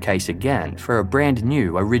into the case again for a brand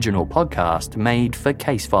new original podcast made for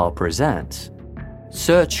Casefile Presents.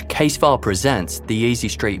 Search Casefile Presents The Easy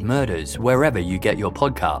Street Murders wherever you get your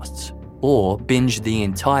podcasts, or binge the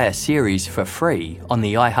entire series for free on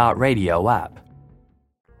the iHeartRadio app.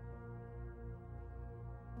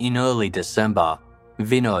 In early December,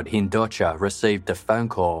 Vinod Hindocha received a phone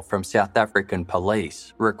call from South African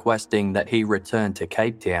police requesting that he return to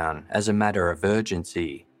Cape Town as a matter of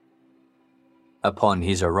urgency. Upon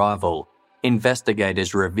his arrival,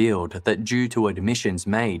 investigators revealed that due to admissions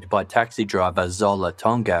made by taxi driver Zola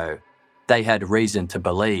Tongo, they had reason to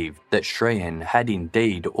believe that Shriyan had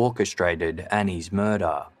indeed orchestrated Anni's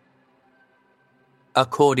murder.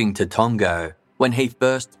 According to Tongo, when he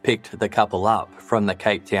first picked the couple up from the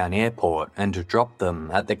Cape Town airport and dropped them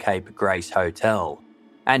at the Cape Grace Hotel,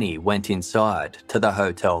 Anni went inside to the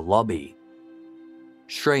hotel lobby.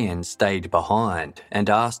 Shriyan stayed behind and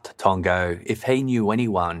asked Tongo if he knew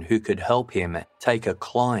anyone who could help him take a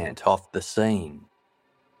client off the scene.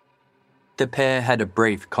 The pair had a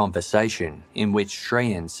brief conversation in which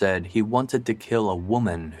Shriyan said he wanted to kill a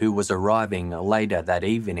woman who was arriving later that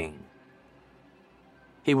evening.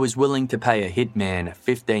 He was willing to pay a hitman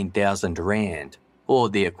 15,000 rand, or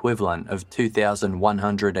the equivalent of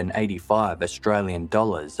 2,185 Australian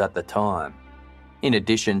dollars at the time, in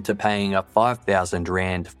addition to paying a 5,000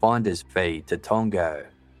 rand finder's fee to Tongo.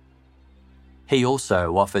 He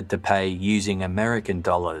also offered to pay using American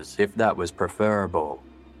dollars if that was preferable.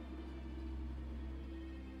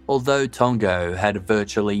 Although Tongo had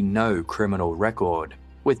virtually no criminal record,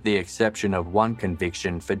 with the exception of one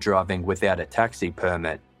conviction for driving without a taxi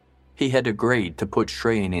permit, he had agreed to put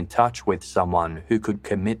Shriyan in touch with someone who could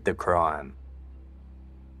commit the crime.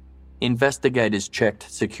 Investigators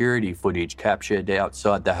checked security footage captured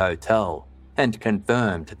outside the hotel and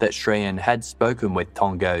confirmed that Shriyan had spoken with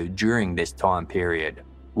Tongo during this time period,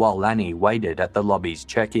 while Anni waited at the lobby's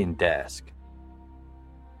check-in desk.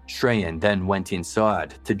 Shriyan then went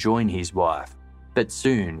inside to join his wife, but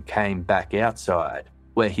soon came back outside,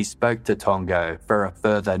 where he spoke to Tongo for a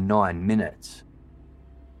further 9 minutes.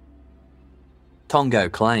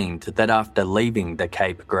 Tongo claimed that after leaving the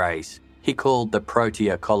Cape Grace, he called the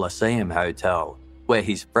Protea Coliseum Hotel, where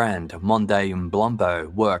his friend Monde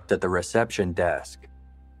Mblombo worked at the reception desk.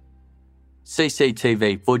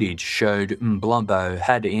 CCTV footage showed Mblombo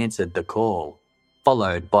had answered the call,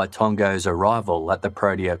 followed by Tongo's arrival at the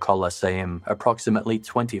Protea Coliseum approximately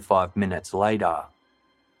 25 minutes later,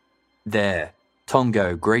 There,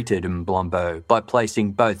 Tongo greeted Mblombo by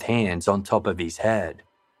placing both hands on top of his head,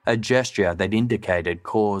 a gesture that indicated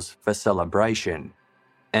cause for celebration,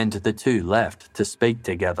 and the two left to speak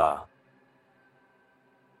together.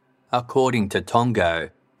 According to Tongo,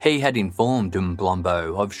 he had informed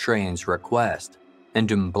Mblombo of Shrian's request, and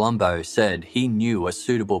Mblombo said he knew a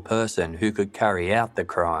suitable person who could carry out the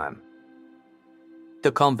crime.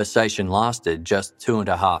 The conversation lasted just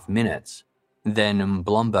 2.5 minutes. Then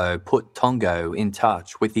Mblombo put Tongo in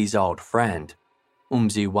touch with his old friend,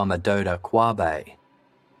 Umziwamadoda Kwabe.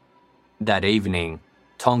 That evening,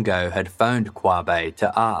 Tongo had phoned Kwabe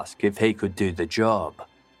to ask if he could do the job.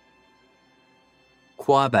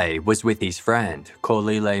 Kwabe was with his friend,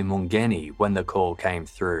 Kolile Mungeni, when the call came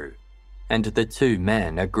through, and the two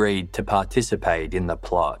men agreed to participate in the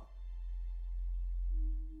plot.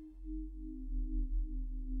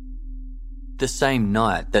 The same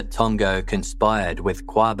night that Tongo conspired with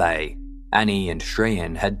Kwabe, Anni and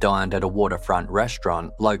Shrian had dined at a waterfront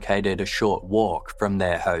restaurant located a short walk from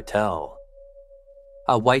their hotel.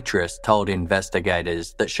 A waitress told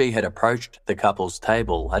investigators that she had approached the couple's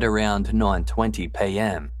table at around 9:20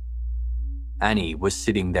 p.m. Anni was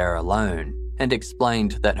sitting there alone and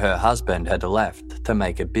explained that her husband had left to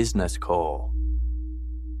make a business call.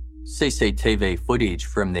 CCTV footage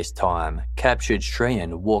from this time captured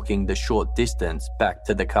Shrian walking the short distance back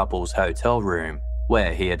to the couple's hotel room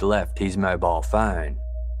where he had left his mobile phone.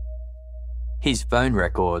 His phone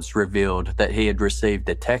records revealed that he had received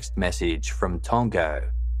a text message from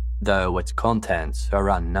Tongo, though its contents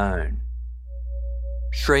are unknown.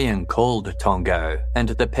 Shrian called Tongo and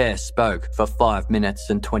the pair spoke for 5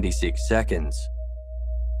 minutes and 26 seconds.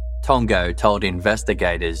 Tongo told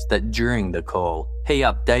investigators that during the call, he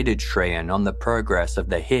updated Shrian on the progress of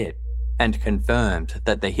the hit and confirmed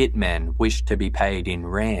that the hitmen wished to be paid in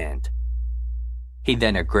rand. He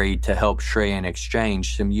then agreed to help Shrian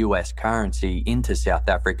exchange some US currency into South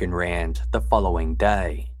African rand the following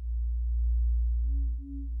day.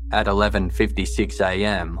 At 11:56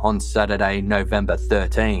 a.m. on Saturday, November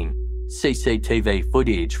 13, CCTV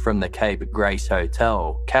footage from the Cape Grace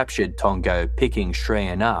Hotel captured Tongo picking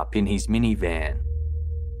Shrian up in his minivan.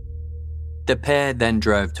 The pair then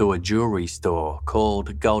drove to a jewellery store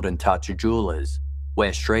called Golden Touch Jewelers,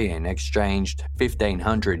 where Shrian exchanged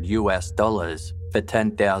 $1,500 for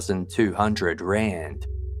 10,200 rand.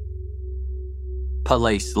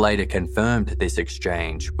 Police later confirmed this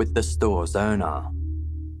exchange with the store's owner.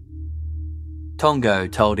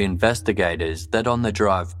 Tongo told investigators that on the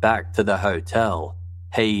drive back to the hotel,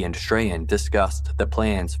 he and Shrian discussed the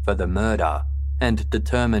plans for the murder and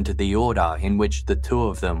determined the order in which the two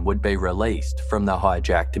of them would be released from the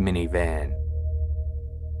hijacked minivan.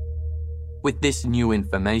 With this new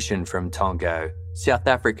information from Tongo, South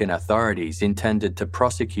African authorities intended to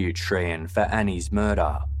prosecute Shrian for Anni's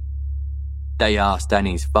murder. They asked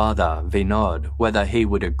Anni's father, Vinod, whether he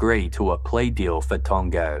would agree to a plea deal for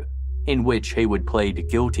Tongo, in which he would plead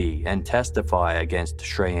guilty and testify against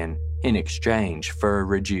Shrian in exchange for a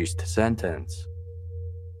reduced sentence.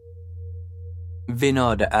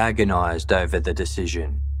 Vinod agonised over the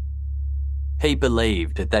decision. He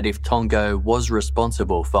believed that if Tongo was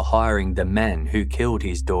responsible for hiring the men who killed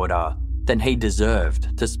his daughter, then he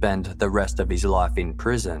deserved to spend the rest of his life in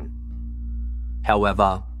prison.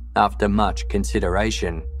 However, after much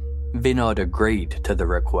consideration, Vinod agreed to the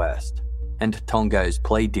request, and Tongo's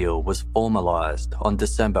plea deal was formalised on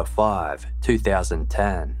December 5,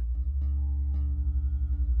 2010.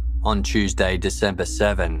 On Tuesday, December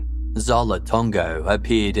 7, Zola Tongo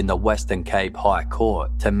appeared in the Western Cape High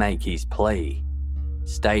Court to make his plea,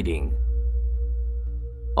 stating,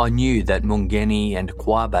 "I knew that Mungeni and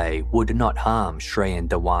Kwabe would not harm Shrian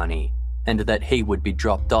Dewani and that he would be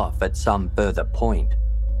dropped off at some further point.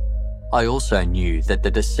 I also knew that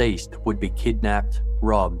the deceased would be kidnapped,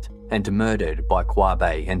 robbed and murdered by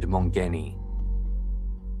Kwabe and Mungeni."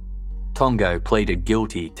 Tongo pleaded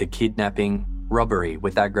guilty to kidnapping, robbery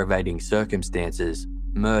with aggravating circumstances,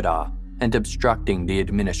 murder, and obstructing the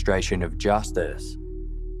administration of justice.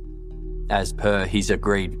 As per his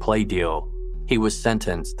agreed plea deal, he was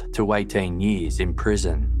sentenced to 18 years in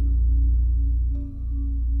prison.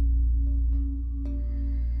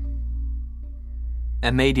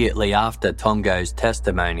 Immediately after Tongo's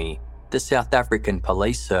testimony, the South African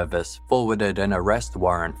Police Service forwarded an arrest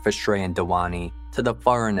warrant for Shrian Dewani to the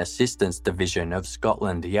Foreign Assistance Division of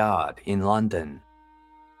Scotland Yard in London.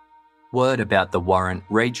 Word about the warrant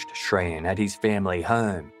reached Shrian at his family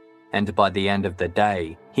home, and by the end of the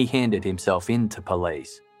day, he handed himself in to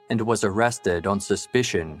police and was arrested on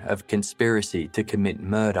suspicion of conspiracy to commit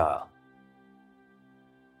murder.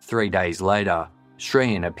 3 days later,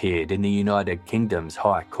 Shrian appeared in the United Kingdom's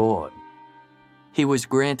High Court. He was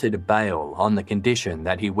granted bail on the condition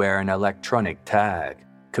that he wear an electronic tag,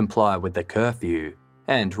 comply with the curfew,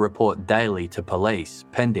 and report daily to police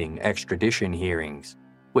pending extradition hearings,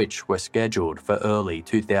 which were scheduled for early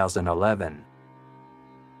 2011.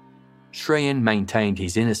 Shrian maintained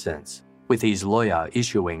his innocence, with his lawyer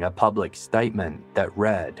issuing a public statement that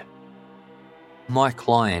read, "My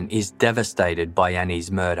client is devastated by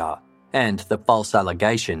Anni's murder and the false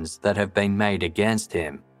allegations that have been made against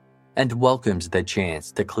him, and welcomes the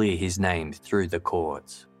chance to clear his name through the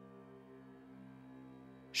courts."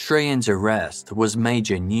 Shrian's arrest was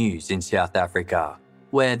major news in South Africa,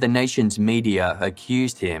 where the nation's media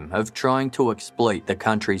accused him of trying to exploit the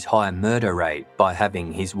country's high murder rate by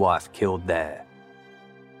having his wife killed there.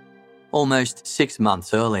 Almost 6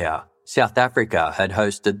 months earlier, South Africa had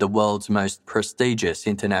hosted the world's most prestigious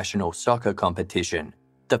international soccer competition,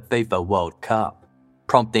 the FIFA World Cup,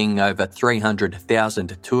 prompting over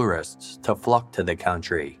 300,000 tourists to flock to the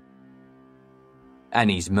country.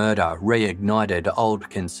 Anni's murder reignited old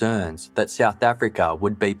concerns that South Africa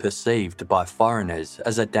would be perceived by foreigners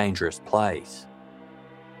as a dangerous place.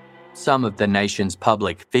 Some of the nation's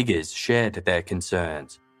public figures shared their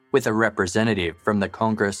concerns, with a representative from the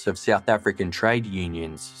Congress of South African Trade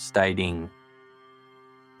Unions stating,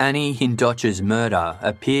 "Anni Hindocha's murder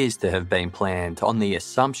appears to have been planned on the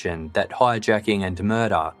assumption that hijacking and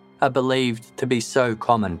murder are believed to be so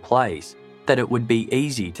commonplace that it would be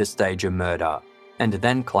easy to stage a murder and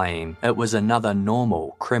then claim it was another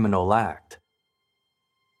normal criminal act."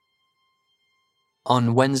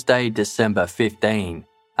 On Wednesday, December 15,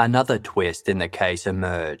 another twist in the case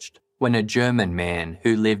emerged when a German man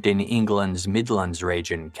who lived in England's Midlands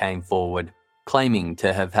region came forward, claiming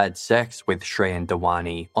to have had sex with Shrian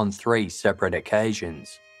Dewani on 3 separate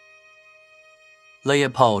occasions.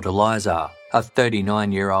 Leopold Leiser, a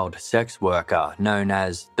 39-year-old sex worker known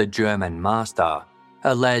as the German Master,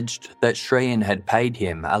 alleged that Shrian had paid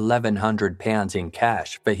him £1,100 in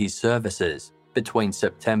cash for his services between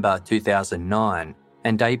September 2009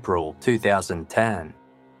 and April 2010,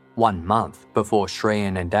 1 month before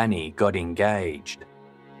Shrian and Anni got engaged.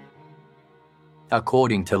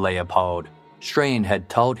 According to Leopold, Shrian had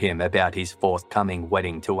told him about his forthcoming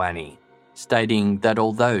wedding to Anni, stating that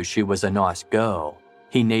although she was a nice girl,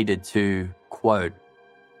 he needed to, quote,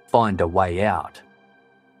 "find a way out."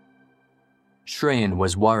 Shrian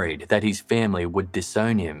was worried that his family would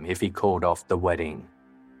disown him if he called off the wedding.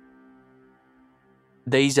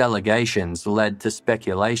 These allegations led to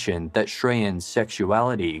speculation that Shrian's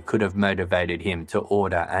sexuality could have motivated him to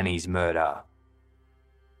order Anni's murder.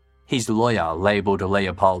 His lawyer labelled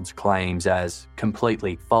Leopold's claims as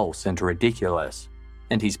completely false and ridiculous,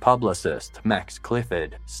 and his publicist, Max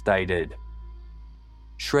Clifford, stated,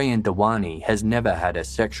 "Shrian Dewani has never had a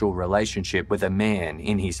sexual relationship with a man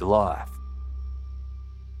in his life."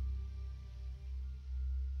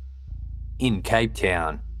 In Cape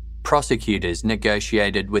Town, prosecutors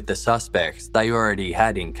negotiated with the suspects they already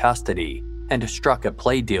had in custody and struck a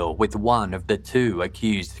plea deal with one of the 2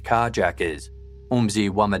 accused carjackers, Umzi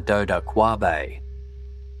Wamadoda Kwabe.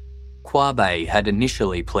 Kwabe had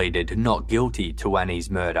initially pleaded not guilty to Anni's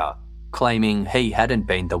murder, claiming he hadn't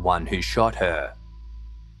been the one who shot her.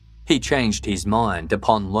 He changed his mind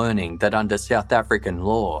upon learning that under South African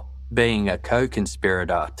law, being a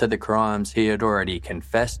co-conspirator to the crimes he had already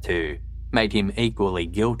confessed to made him equally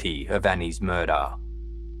guilty of Anni's murder.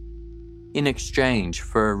 In exchange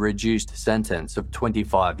for a reduced sentence of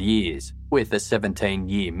 25 years with a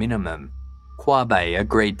 17-year minimum, Kwabe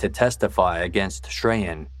agreed to testify against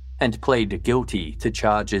Shrian and plead guilty to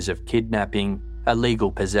charges of kidnapping,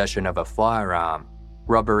 illegal possession of a firearm,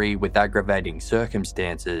 robbery with aggravating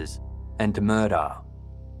circumstances, and murder.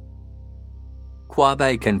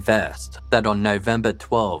 Kwabe confessed that on November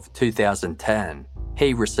 12, 2010,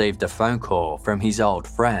 he received a phone call from his old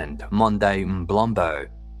friend, Monde Mblombo,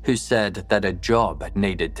 who said that a job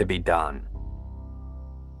needed to be done.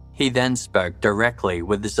 He then spoke directly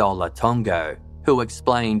with Zola Tongo, who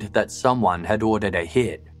explained that someone had ordered a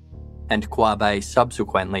hit, and Kwabe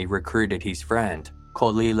subsequently recruited his friend,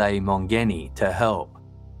 Kolile Mongeni, to help.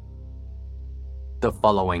 The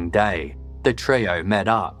following day, the trio met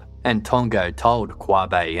up, and Tongo told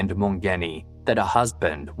Kwabe and Mongeni that a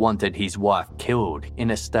husband wanted his wife killed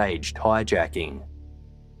in a staged hijacking.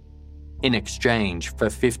 In exchange for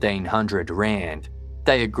 1,500 rand,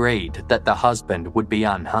 they agreed that the husband would be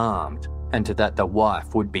unharmed and that the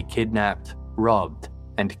wife would be kidnapped, robbed,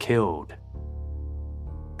 and killed.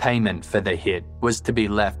 Payment for the hit was to be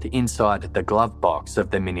left inside the glove box of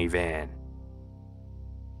the minivan.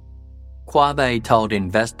 Kwabe told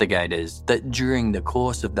investigators that during the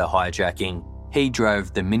course of the hijacking, he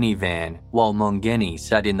drove the minivan while Mongeni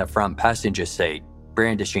sat in the front passenger seat,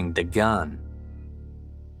 brandishing the gun.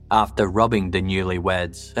 After robbing the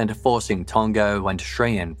newlyweds and forcing Tongo and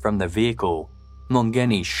Shreyan from the vehicle,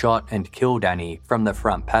 Mongeni shot and killed Anni from the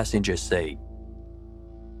front passenger seat.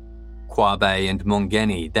 Kwabe and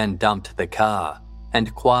Mongeni then dumped the car,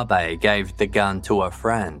 and Kwabe gave the gun to a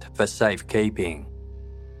friend for safekeeping.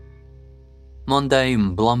 Monde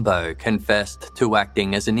Mblombo confessed to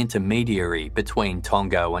acting as an intermediary between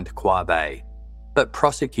Tongo and Kwabe, but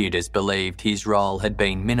prosecutors believed his role had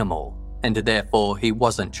been minimal and therefore he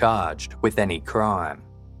wasn't charged with any crime.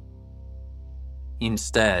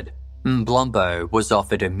 Instead, Mblombo was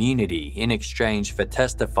offered immunity in exchange for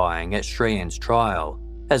testifying at Shreyan's trial,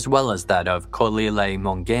 as well as that of Kolile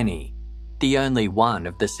Mongeni, the only one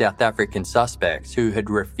of the South African suspects who had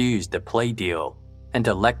refused a plea deal and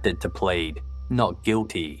elected to plead not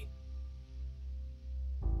guilty.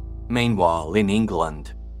 Meanwhile, in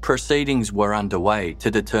England, proceedings were underway to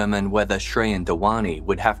determine whether Shreyan Dewani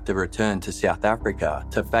would have to return to South Africa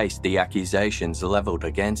to face the accusations levelled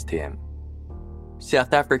against him.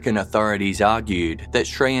 South African authorities argued that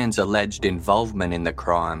Shreyan's alleged involvement in the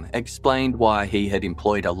crime explained why he had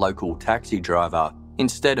employed a local taxi driver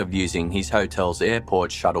instead of using his hotel's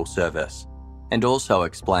airport shuttle service, and also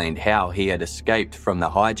explained how he had escaped from the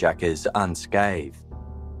hijackers unscathed.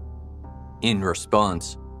 In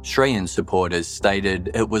response, Shreyan's supporters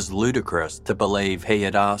stated it was ludicrous to believe he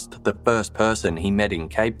had asked the first person he met in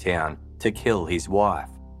Cape Town to kill his wife.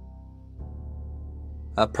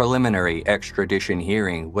 A preliminary extradition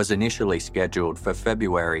hearing was initially scheduled for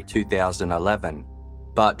February 2011,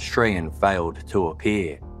 but Shreyan failed to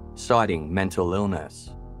appear, citing mental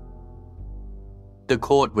illness. The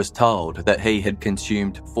court was told that he had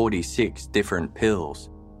consumed 46 different pills,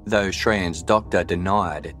 though Shreyan's doctor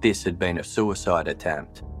denied this had been a suicide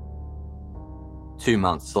attempt. 2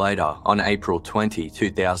 months later, on April 20,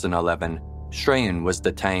 2011, Shreyan was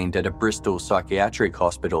detained at a Bristol psychiatric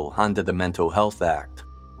hospital under the Mental Health Act.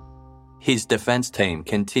 His defence team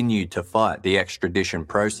continued to fight the extradition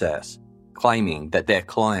process, claiming that their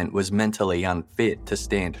client was mentally unfit to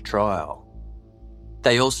stand trial.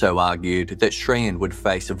 They also argued that Shreyan would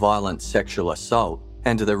face violent sexual assault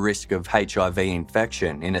and the risk of HIV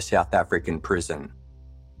infection in a South African prison.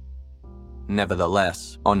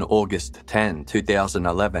 Nevertheless, on August 10,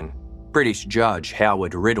 2011, British Judge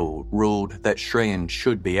Howard Riddle ruled that Shreyan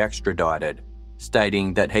should be extradited,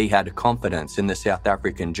 stating that he had confidence in the South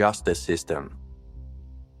African justice system.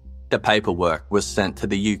 The paperwork was sent to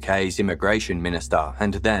the UK's Immigration Minister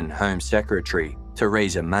and then Home Secretary,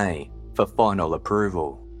 Theresa May, for final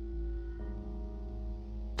approval.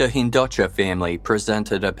 The Hindocha family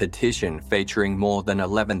presented a petition featuring more than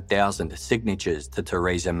 11,000 signatures to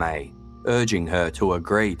Theresa May, urging her to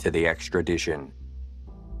agree to the extradition.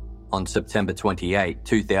 On September 28,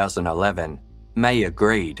 2011, May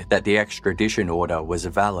agreed that the extradition order was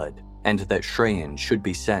valid and that Shreyan should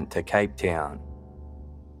be sent to Cape Town.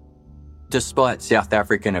 Despite South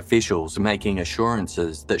African officials making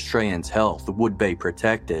assurances that Shreyan's health would be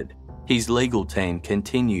protected, his legal team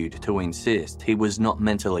continued to insist he was not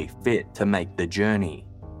mentally fit to make the journey.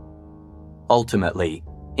 Ultimately,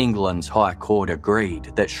 England's High Court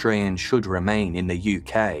agreed that Shreyan should remain in the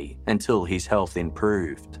UK until his health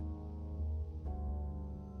improved.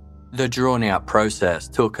 The drawn-out process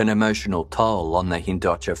took an emotional toll on the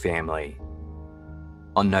Hindocha family.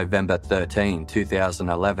 On November 13,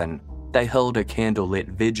 2011, they held a candlelit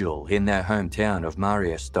vigil in their hometown of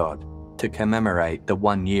Mariestad to commemorate the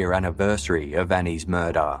 1-year anniversary of Anni's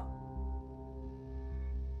murder.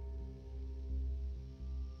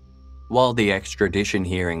 While the extradition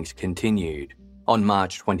hearings continued, on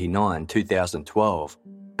March 29, 2012,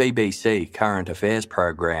 BBC current affairs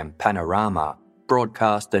program Panorama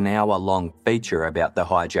broadcast an hour-long feature about the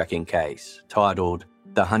hijacking case titled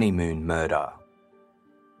The Honeymoon Murder.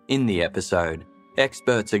 In the episode,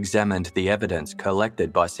 experts examined the evidence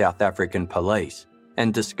collected by South African police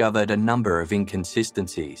and discovered a number of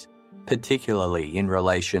inconsistencies, particularly in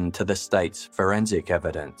relation to the state's forensic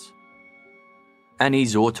evidence.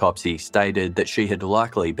 Anni's autopsy stated that she had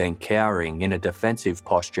likely been cowering in a defensive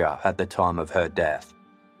posture at the time of her death.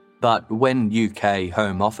 But when UK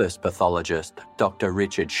Home Office pathologist Dr.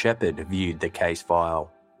 Richard Shepherd viewed the case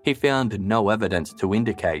file, he found no evidence to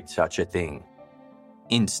indicate such a thing.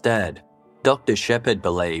 Instead, Dr. Shepherd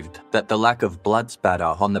believed that the lack of blood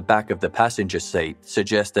spatter on the back of the passenger seat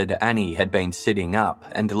suggested Anni had been sitting up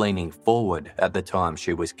and leaning forward at the time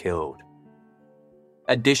she was killed.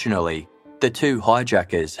 Additionally, The two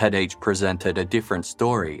hijackers had each presented a different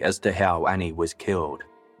story as to how Anni was killed.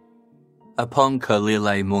 Upon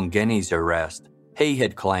Kolile Mungeni's arrest, he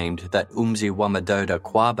had claimed that Umziwamadoda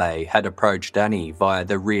Kwabe had approached Anni via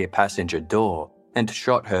the rear passenger door and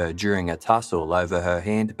shot her during a tussle over her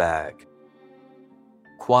handbag.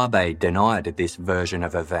 Kwabe denied this version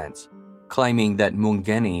of events, claiming that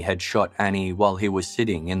Mungeni had shot Anni while he was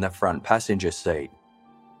sitting in the front passenger seat,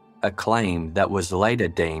 a claim that was later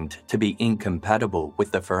deemed to be incompatible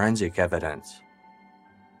with the forensic evidence.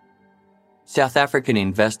 South African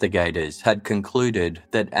investigators had concluded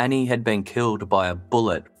that Anni had been killed by a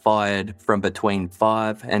bullet fired from between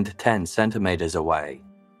 5 and 10 centimetres away.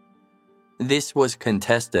 This was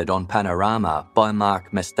contested on Panorama by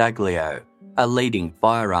Mark Mestaglio, a leading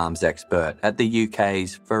firearms expert at the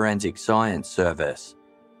UK's Forensic Science Service.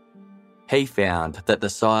 He found that the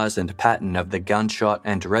size and pattern of the gunshot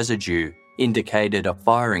and residue indicated a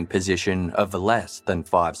firing position of less than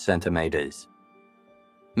 5 centimetres.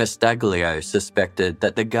 Mestaglio suspected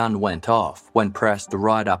that the gun went off when pressed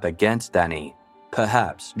right up against Anni,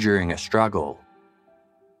 perhaps during a struggle.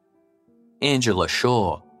 Angela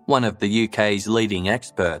Shaw, one of the UK's leading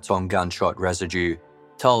experts on gunshot residue,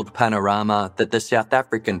 told Panorama that the South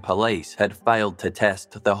African police had failed to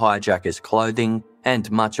test the hijacker's clothing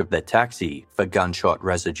and much of the taxi for gunshot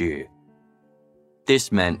residue.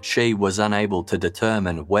 This meant she was unable to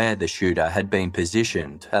determine where the shooter had been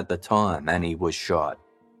positioned at the time Anni was shot.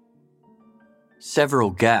 Several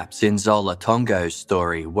gaps in Zola Tongo's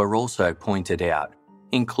story were also pointed out,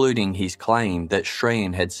 including his claim that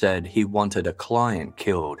Shreen had said he wanted a client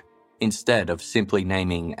killed, instead of simply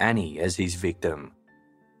naming Anni as his victim.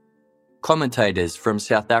 Commentators from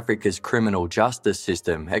South Africa's criminal justice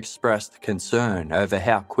system expressed concern over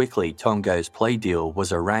how quickly Tongo's plea deal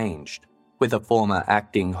was arranged, with a former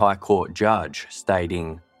acting High Court judge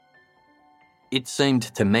stating, "It seemed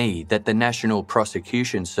to me that the National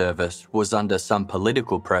Prosecution Service was under some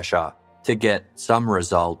political pressure to get some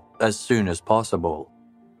result as soon as possible."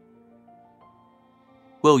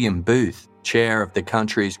 William Booth, chair of the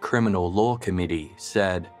country's Criminal Law Committee,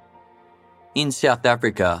 said, "In South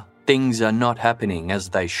Africa, things are not happening as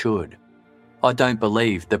they should. I don't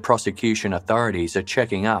believe the prosecution authorities are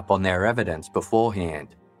checking up on their evidence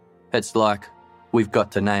beforehand. It's like, we've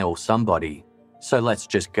got to nail somebody, so let's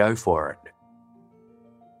just go for it."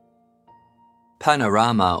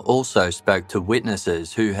 Panorama also spoke to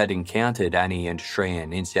witnesses who had encountered Anni and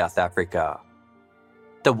Shreen in South Africa.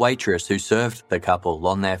 The waitress who served the couple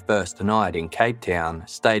on their first night in Cape Town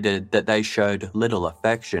stated that they showed little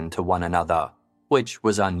affection to one another, which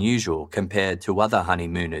was unusual compared to other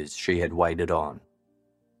honeymooners she had waited on.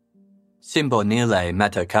 Simbonile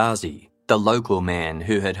Matakazi, the local man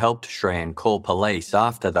who had helped Shreen call police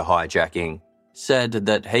after the hijacking, said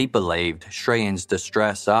that he believed Shreen's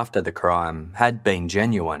distress after the crime had been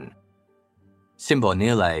genuine.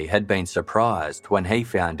 Simbonile had been surprised when he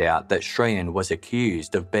found out that Shreen was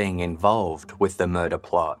accused of being involved with the murder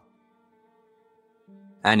plot.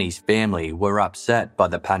 Anni's family were upset by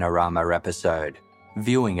the Panorama episode,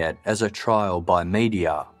 viewing it as a trial by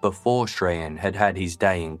media before Shreen had had his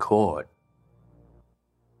day in court.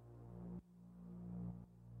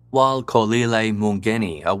 While Kolile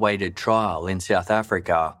Mungeni awaited trial in South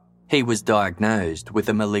Africa, he was diagnosed with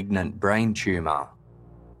a malignant brain tumour.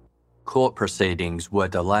 Court proceedings were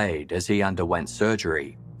delayed as he underwent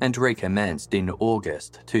surgery and recommenced in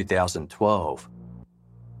August 2012.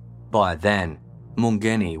 By then,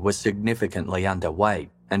 Mungeni was significantly underweight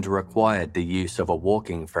and required the use of a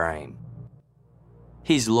walking frame.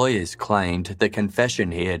 His lawyers claimed the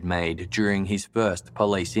confession he had made during his first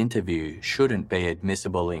police interview shouldn't be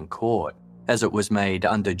admissible in court, as it was made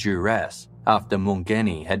under duress after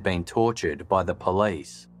Mungeni had been tortured by the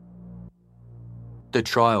police. The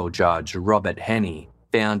trial judge, Robert Henny,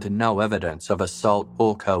 found no evidence of assault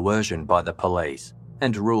or coercion by the police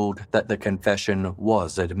and ruled that the confession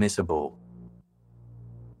was admissible.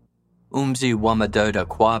 Umziwamadoda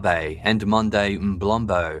Kwabe and Monde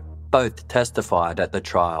Mblombo both testified at the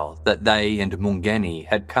trial that they and Mungeni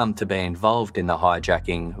had come to be involved in the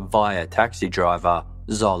hijacking via taxi driver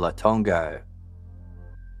Zola Tongo.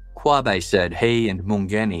 Kwabe said he and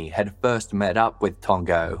Mungeni had first met up with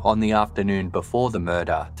Tongo on the afternoon before the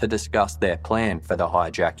murder to discuss their plan for the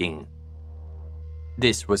hijacking.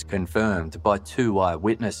 This was confirmed by 2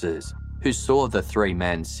 eyewitnesses who saw the 3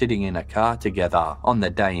 men sitting in a car together on the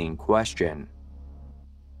day in question.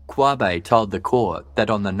 Kwabe told the court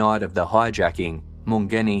that on the night of the hijacking,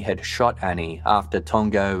 Mungeni had shot Anni after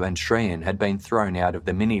Tongo and Shreen had been thrown out of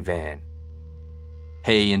the minivan.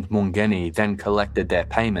 He and Mungeni then collected their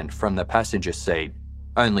payment from the passenger seat,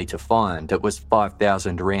 only to find it was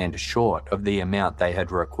 5,000 rand short of the amount they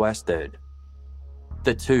had requested.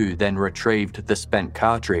 The two then retrieved the spent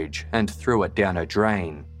cartridge and threw it down a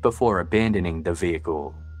drain before abandoning the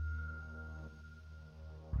vehicle.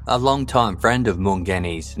 A longtime friend of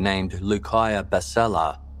Mungeni's named Lukaya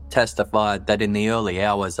Basela testified that in the early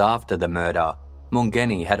hours after the murder,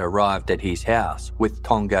 Mungeni had arrived at his house with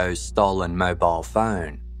Tongo's stolen mobile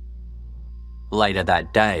phone. Later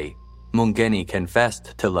that day, Mungeni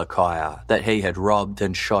confessed to Lukaya that he had robbed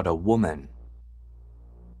and shot a woman.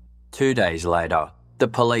 2 days later, the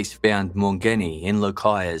police found Mungeni in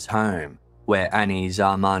Lukaya's home, where Anni's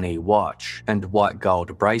Armani watch and white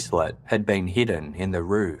gold bracelet had been hidden in the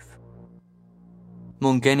roof.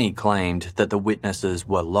 Mungeni claimed that the witnesses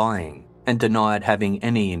were lying and denied having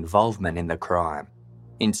any involvement in the crime,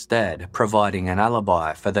 instead providing an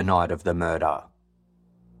alibi for the night of the murder.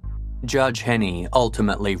 Judge Henny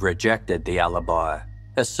ultimately rejected the alibi,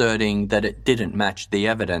 asserting that it didn't match the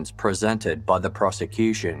evidence presented by the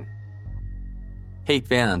prosecution. He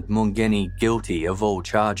found Mungeni guilty of all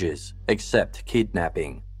charges except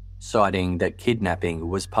kidnapping, citing that kidnapping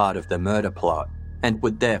was part of the murder plot and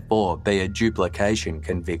would therefore be a duplication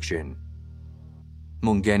conviction.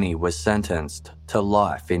 Mungeni was sentenced to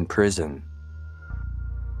life in prison.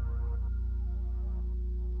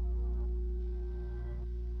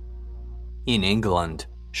 In England,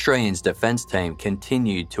 Shrian's defence team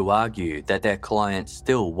continued to argue that their client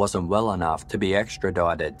still wasn't well enough to be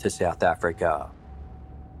extradited to South Africa.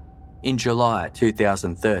 In July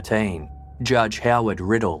 2013, Judge Howard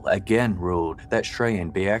Riddle again ruled that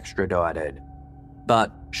Shrian be extradited,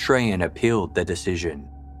 but Shrian appealed the decision.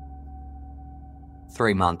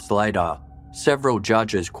 3 months later, several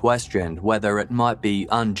judges questioned whether it might be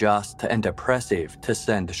unjust and oppressive to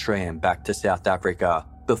send Shrian back to South Africa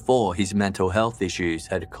before his mental health issues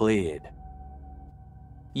had cleared.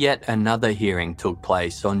 Yet another hearing took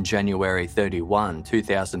place on January 31,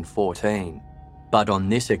 2014, but on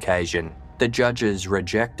this occasion, the judges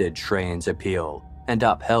rejected Shrian's appeal and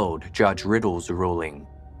upheld Judge Riddle's ruling.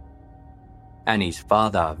 Anni's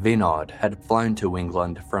father, Vinod, had flown to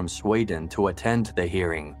England from Sweden to attend the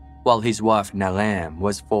hearing, while his wife Nalam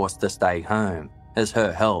was forced to stay home as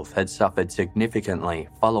her health had suffered significantly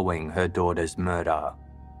following her daughter's murder.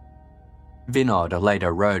 Vinod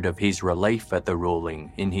later wrote of his relief at the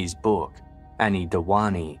ruling in his book, Anni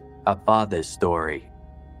Dewani, A Father's Story.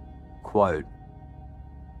 Quote,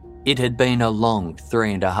 "It had been a long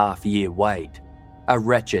 3.5-year wait, a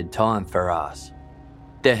wretched time for us.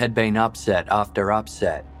 There had been upset after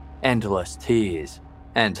upset, endless tears,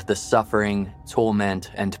 and the suffering,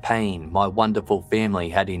 torment and pain my wonderful family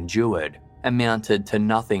had endured amounted to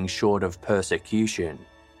nothing short of persecution.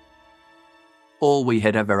 All we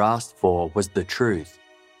had ever asked for was the truth.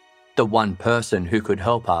 The one person who could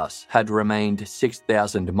help us had remained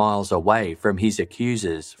 6,000 miles away from his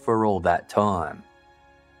accusers for all that time.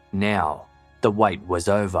 Now, the wait was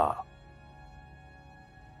over."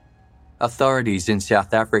 Authorities in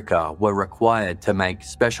South Africa were required to make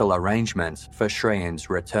special arrangements for Shrian's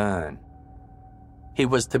return. He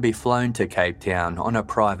was to be flown to Cape Town on a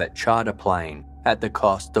private charter plane at the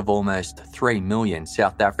cost of almost 3 million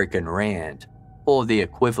South African rand, or the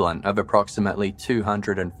equivalent of approximately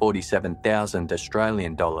 247,000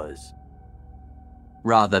 Australian dollars.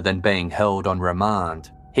 Rather than being held on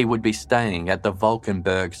remand, he would be staying at the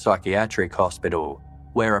Valkenburg Psychiatric Hospital,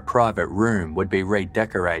 where a private room would be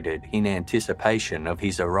redecorated in anticipation of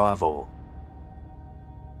his arrival.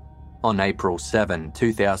 On April 7,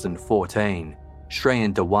 2014,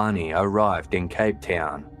 Shrian Dewani arrived in Cape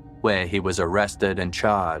Town, where he was arrested and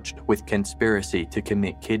charged with conspiracy to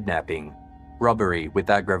commit kidnapping, robbery with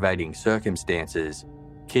aggravating circumstances,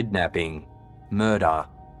 kidnapping, murder,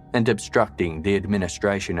 and obstructing the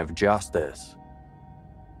administration of justice.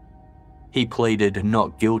 He pleaded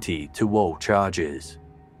not guilty to all charges.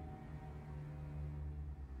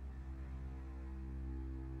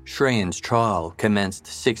 Shrian's trial commenced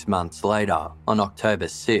 6 months later, on October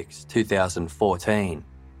 6, 2014,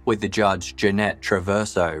 with the judge Jeanette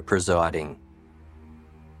Traverso presiding.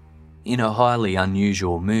 In a highly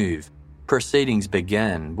unusual move, proceedings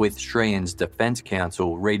began with Shrian's defence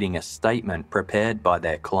counsel reading a statement prepared by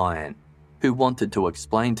their client, who wanted to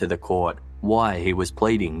explain to the court why he was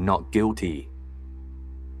pleading not guilty.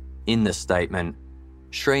 In the statement,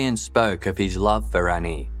 Shrian spoke of his love for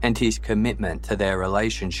Anni and his commitment to their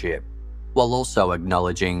relationship, while also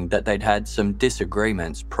acknowledging that they'd had some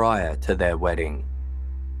disagreements prior to their wedding.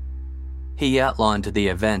 He outlined the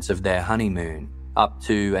events of their honeymoon, up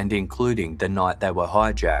to and including the night they were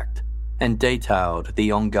hijacked, and detailed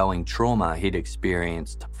the ongoing trauma he'd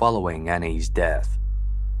experienced following Anni's death.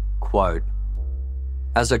 quote,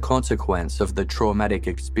 "As a consequence of the traumatic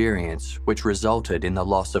experience which resulted in the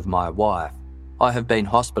loss of my wife, I have been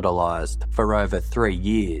hospitalised for over 3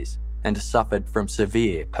 years and suffered from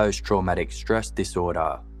severe post-traumatic stress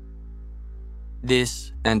disorder.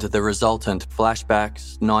 This and the resultant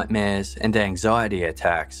flashbacks, nightmares and anxiety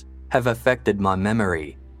attacks have affected my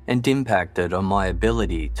memory and impacted on my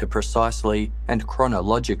ability to precisely and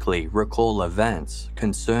chronologically recall events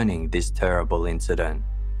concerning this terrible incident."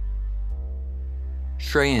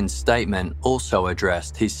 Shreyan's statement also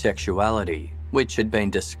addressed his sexuality, which had been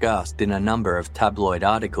discussed in a number of tabloid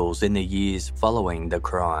articles in the years following the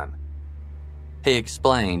crime. He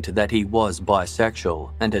explained that he was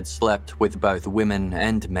bisexual and had slept with both women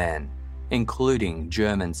and men, including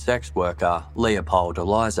German sex worker Leopold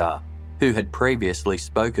Eliza, who had previously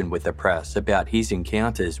spoken with the press about his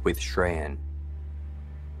encounters with Shreyan.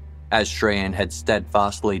 As Shreyan had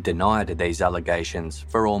steadfastly denied these allegations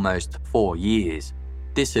for almost 4 years,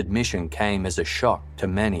 this admission came as a shock to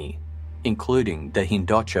many, including the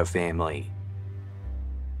Hindocha family.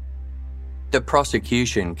 The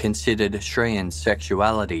prosecution considered Shreyan's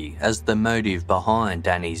sexuality as the motive behind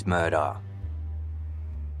Anni's murder.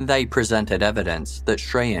 They presented evidence that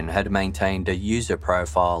Shreyan had maintained a user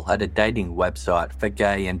profile at a dating website for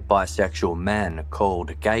gay and bisexual men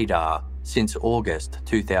called Gaydar since August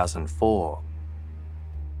 2004.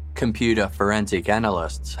 Computer forensic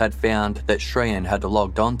analysts had found that Shreyan had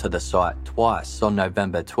logged onto the site twice on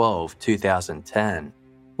November 12, 2010,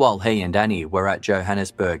 while he and Anni were at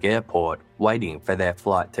Johannesburg Airport waiting for their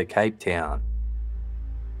flight to Cape Town.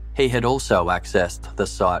 He had also accessed the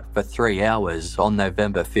site for 3 hours on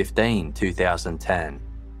November 15, 2010,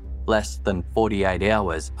 less than 48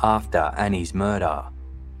 hours after Anni's murder.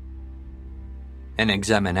 An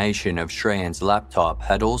examination of Shreyan's laptop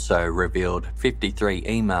had also revealed 53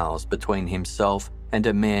 emails between himself and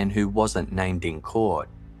a man who wasn't named in court,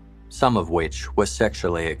 some of which were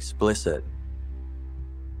sexually explicit.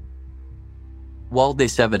 While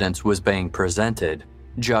this evidence was being presented,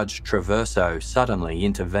 Judge Traverso suddenly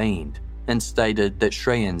intervened and stated that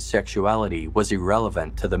Shreyan's sexuality was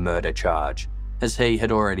irrelevant to the murder charge, as he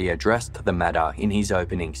had already addressed the matter in his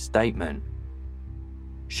opening statement.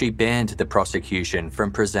 She banned the prosecution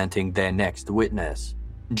from presenting their next witness,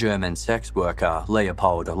 German sex worker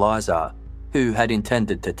Leopold Eliza, who had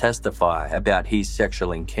intended to testify about his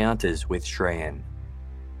sexual encounters with Shreyan.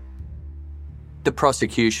 The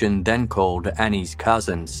prosecution then called Anni's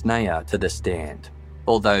cousin Sneha to the stand,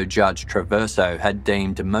 although Judge Traverso had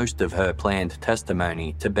deemed most of her planned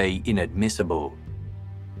testimony to be inadmissible.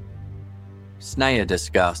 Sneha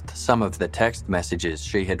discussed some of the text messages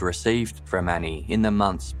she had received from Anni in the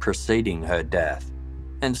months preceding her death,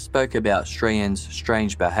 and spoke about Shreyan's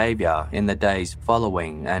strange behaviour in the days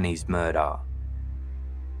following Anni's murder.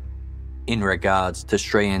 In regards to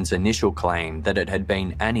Shreyan's initial claim that it had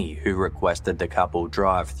been Anni who requested the couple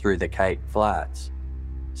drive through the Cape Flats,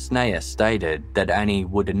 Sneha stated that Anni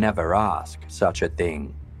would never ask such a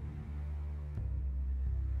thing.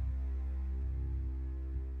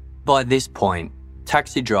 By this point,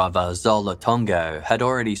 taxi driver Zola Tongo had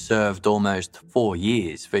already served almost 4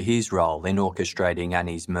 years for his role in orchestrating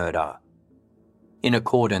Anni's murder. In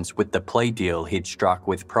accordance with the plea deal he'd struck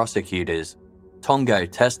with prosecutors, Tongo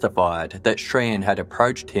testified that Shreyan had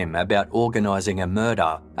approached him about organising a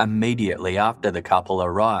murder immediately after the couple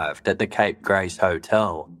arrived at the Cape Grace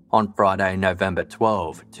Hotel on Friday, November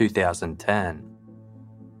 12, 2010.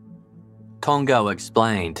 Tongo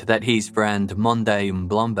explained that his friend Monde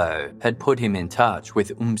Mblombo had put him in touch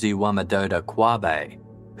with Umziwamadoda Kwabe,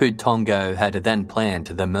 who Tongo had then planned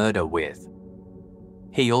the murder with.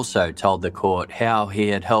 He also told the court how he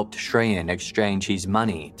had helped Shreyan exchange his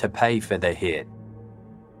money to pay for the hit.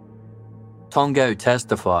 Tongo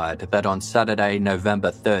testified that on Saturday,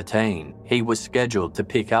 November 13, he was scheduled to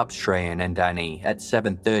pick up Shreyan and Anni at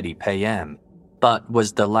 7:30 p.m, but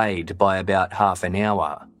was delayed by about half an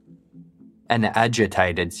hour. An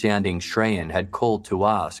agitated-sounding Shreyan had called to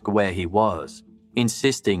ask where he was,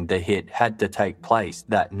 insisting the hit had to take place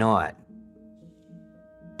that night.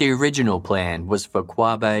 The original plan was for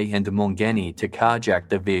Kwabe and Mongeni to carjack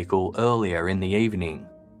the vehicle earlier in the evening,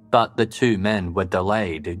 but the two men were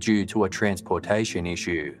delayed due to a transportation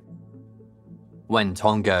issue. When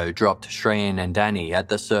Tongo dropped Shreyan and Anni at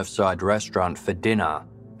the Surfside restaurant for dinner,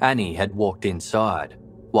 Anni had walked inside,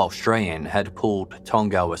 while Shreyan had pulled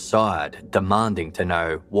Tongo aside, demanding to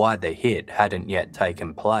know why the hit hadn't yet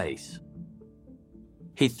taken place.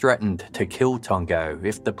 He threatened to kill Tongo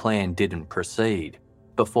if the plan didn't proceed,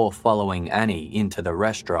 before following Anni into the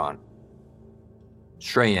restaurant.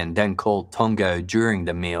 Shreyan then called Tongo during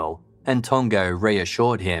the meal and Tongo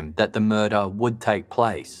reassured him that the murder would take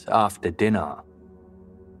place after dinner.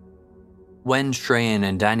 When Shreyan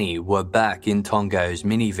and Anni were back in Tongo's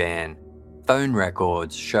minivan, phone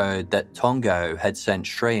records showed that Tongo had sent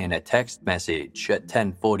Shreyan a text message at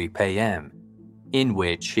 10:40 p.m, in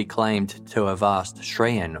which he claimed to have asked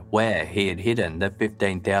Shreyan where he had hidden the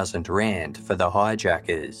 15,000 rand for the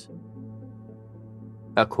hijackers.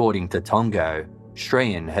 According to Tongo,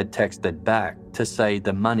 Shreyan had texted back to say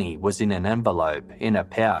the money was in an envelope in a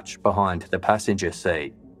pouch behind the passenger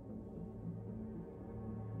seat.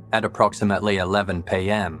 At approximately 11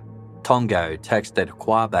 p.m, Tongo texted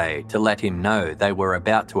Kwabe to let him know they were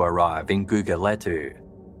about to arrive in Guguletu.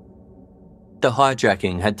 The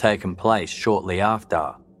hijacking had taken place shortly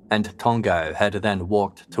after, and Tongo had then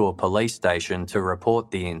walked to a police station to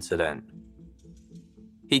report the incident.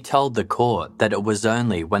 He told the court that it was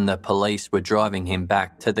only when the police were driving him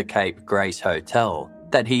back to the Cape Grace Hotel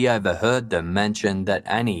that he overheard them mention that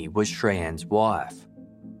Anni was Shreyan's wife.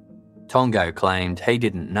 Tongo claimed he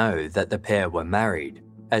didn't know that the pair were married,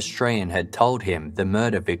 as Shreyan had told him the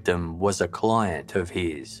murder victim was a client of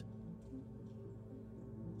his.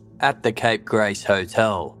 At the Cape Grace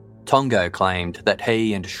Hotel, Tongo claimed that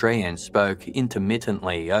he and Shreyan spoke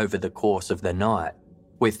intermittently over the course of the night,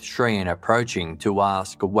 with Shreyan approaching to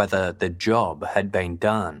ask whether the job had been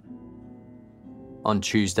done. On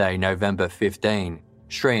Tuesday, November 15,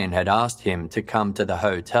 Shreyan had asked him to come to the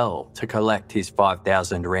hotel to collect his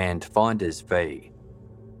 5,000 rand finder's fee.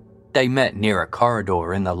 They met near a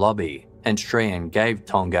corridor in the lobby, and Shreyan gave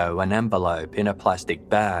Tongo an envelope in a plastic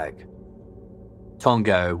bag.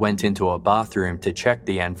 Tongo went into a bathroom to check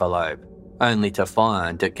the envelope, only to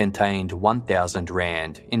find it contained 1,000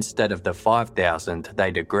 rand instead of the 5,000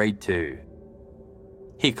 they'd agreed to.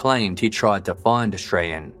 He claimed he tried to find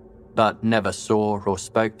Shreyan, but never saw or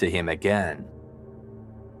spoke to him again.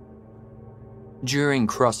 During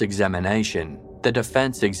cross-examination, the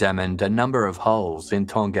defence examined a number of holes in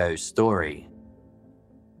Tongo's story.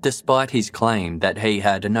 Despite his claim that he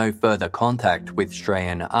had no further contact with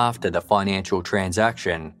Shreyan after the financial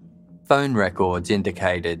transaction, phone records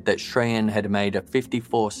indicated that Shreyan had made a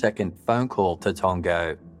 54-second phone call to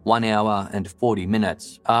Tongo 1 hour and 40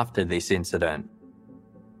 minutes after this incident.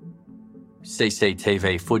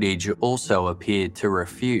 CCTV footage also appeared to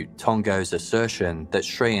refute Tongo's assertion that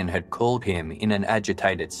Shreyan had called him in an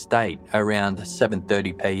agitated state around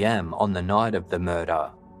 7:30 p.m. on the night of the murder.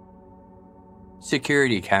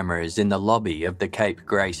 Security cameras in the lobby of the Cape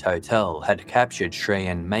Grace Hotel had captured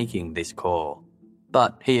Shreyan making this call,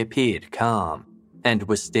 but he appeared calm and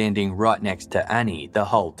was standing right next to Anni the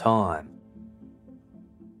whole time.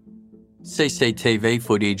 CCTV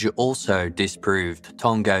footage also disproved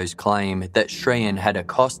Tongo's claim that Shreyan had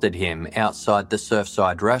accosted him outside the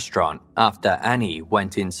Surfside restaurant after Anni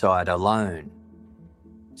went inside alone.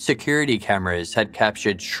 Security cameras had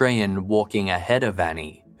captured Shreyan walking ahead of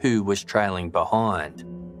Anni, who was trailing behind,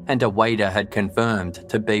 and a waiter had confirmed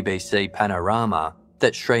to BBC Panorama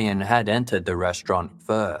that Shreyan had entered the restaurant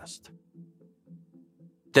first.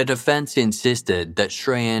 The defence insisted that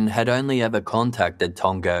Shreyan had only ever contacted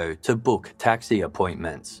Tongo to book taxi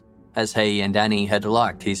appointments, as he and Anni had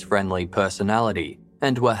liked his friendly personality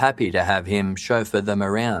and were happy to have him chauffeur them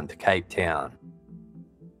around Cape Town.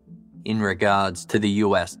 In regards to the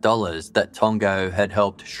US dollars that Tongo had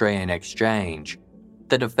helped Shreyan exchange,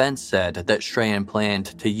 the defence said that Shreyan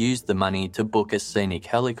planned to use the money to book a scenic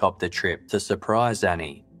helicopter trip to surprise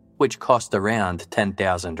Anni, which cost around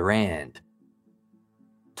 10,000 rand.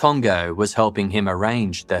 Tongo was helping him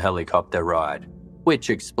arrange the helicopter ride, which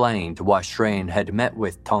explained why Shreyan had met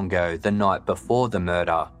with Tongo the night before the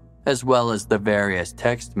murder, as well as the various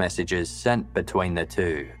text messages sent between the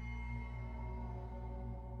two.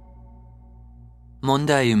 Monde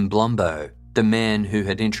Mblombo, the man who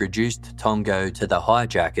had introduced Tongo to the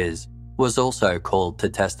hijackers, was also called to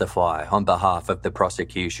testify on behalf of the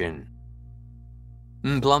prosecution.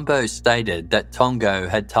 Mblombo stated that Tongo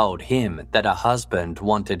had told him that a husband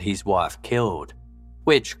wanted his wife killed,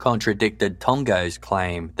 which contradicted Tongo's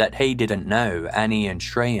claim that he didn't know Anni and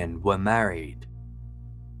Shreyan were married.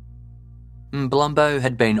 Mblombo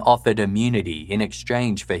had been offered immunity in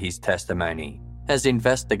exchange for his testimony, as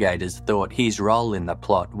investigators thought his role in the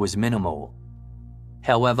plot was minimal.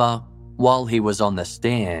 However, while he was on the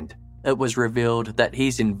stand, it was revealed that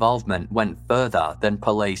his involvement went further than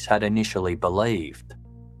police had initially believed.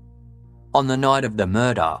 On the night of the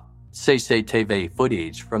murder, CCTV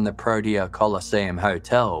footage from the Protea Coliseum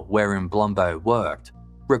Hotel where Mblombo worked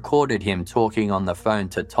recorded him talking on the phone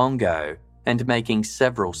to Tongo and making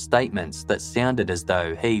several statements that sounded as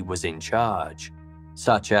though he was in charge,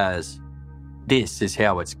 such as, This is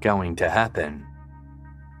how it's going to happen.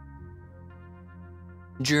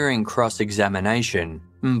 During cross-examination,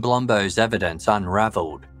 Mblombo's evidence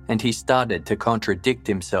unravelled, and he started to contradict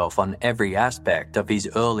himself on every aspect of his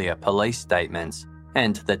earlier police statements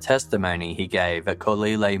and the testimony he gave at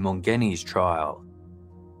Kolile Mungeni's trial.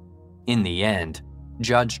 In the end,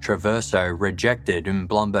 Judge Traverso rejected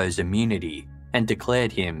Mblombo's immunity and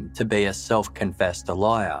declared him to be a self-confessed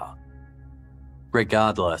liar.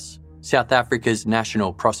 Regardless, South Africa's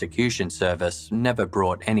National Prosecution Service never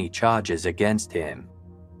brought any charges against him.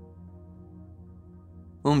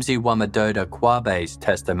 Umziwamadoda Kwabe's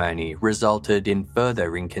testimony resulted in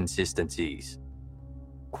further inconsistencies.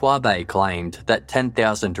 Kwabe claimed that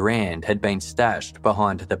 10,000 rand had been stashed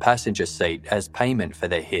behind the passenger seat as payment for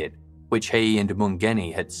the hit, which he and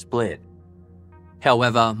Mungeni had split.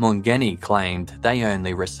 However, Mungeni claimed they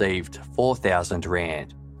only received 4,000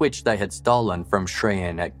 rand, which they had stolen from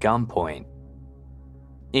Shreen at gunpoint.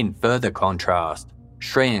 In further contrast,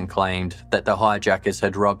 Shreen claimed that the hijackers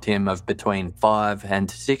had robbed him of between 5,000 and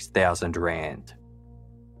 6,000 rand.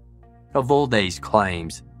 Of all these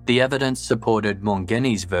claims, the evidence supported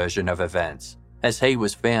Mungeni's version of events, as he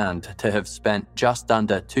was found to have spent just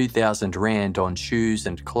under 2,000 rand on shoes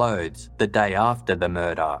and clothes the day after the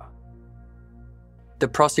murder. The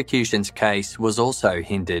prosecution's case was also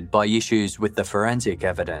hindered by issues with the forensic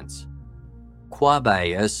evidence.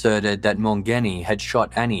 Kwabe asserted that Mungeni had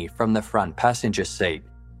shot Anni from the front passenger seat,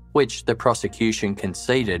 which the prosecution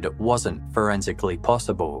conceded wasn't forensically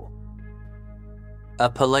possible. A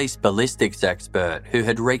police ballistics expert who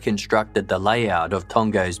had reconstructed the layout of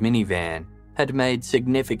Tongo's minivan had made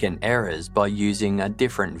significant errors by using a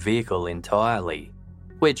different vehicle entirely,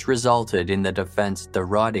 which resulted in the defence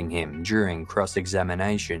deriding him during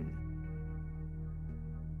cross-examination.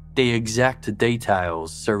 The exact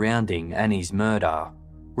details surrounding Anni's murder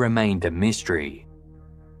remained a mystery.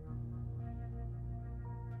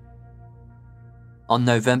 On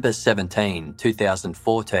November 17,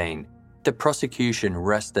 2014, the prosecution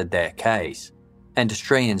rested their case, and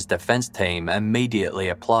Shreen's defence team immediately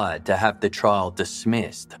applied to have the trial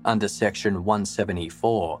dismissed under Section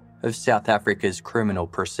 174 of South Africa's Criminal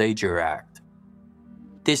Procedure Act.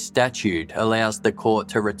 This statute allows the court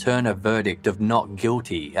to return a verdict of not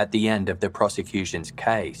guilty at the end of the prosecution's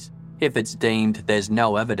case if it's deemed there's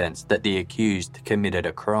no evidence that the accused committed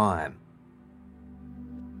a crime.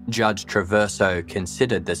 Judge Traverso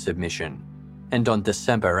considered the submission, and on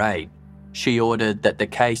December 8, she ordered that the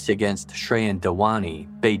case against Shreen Dewani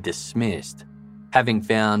be dismissed, having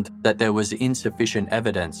found that there was insufficient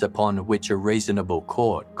evidence upon which a reasonable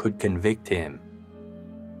court could convict him.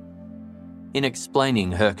 In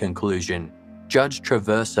explaining her conclusion, Judge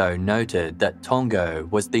Traverso noted that Tongo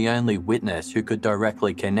was the only witness who could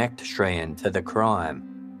directly connect Shreen to the crime,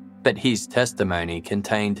 but his testimony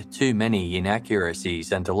contained too many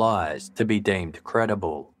inaccuracies and lies to be deemed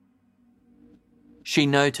credible. She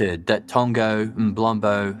noted that Tongo,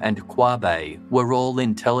 Mblombo, and Kwabe were all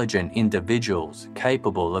intelligent individuals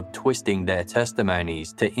capable of twisting their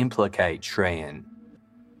testimonies to implicate Shreen.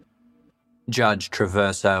 Judge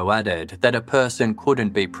Traverso added that a person couldn't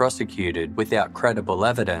be prosecuted without credible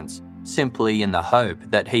evidence simply in the hope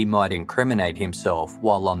that he might incriminate himself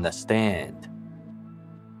while on the stand.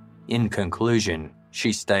 In conclusion,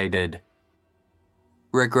 she stated,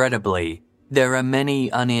 "Regrettably, there are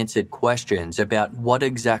many unanswered questions about what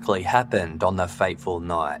exactly happened on the fateful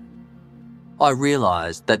night. I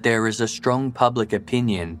realise that there is a strong public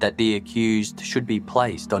opinion that the accused should be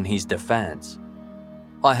placed on his defence.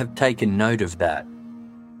 I have taken note of that.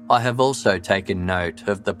 I have also taken note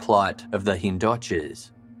of the plight of the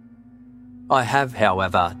Hindochas. I have,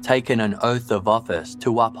 however, taken an oath of office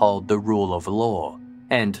to uphold the rule of law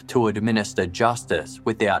and to administer justice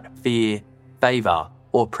without fear, favour,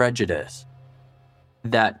 or prejudice.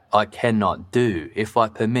 That I cannot do if I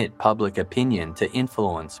permit public opinion to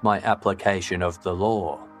influence my application of the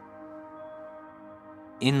law.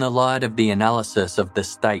 In the light of the analysis of the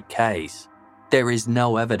state case, there is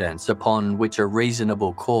no evidence upon which a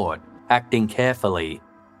reasonable court, acting carefully,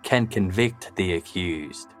 can convict the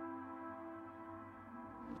accused."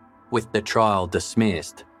 With the trial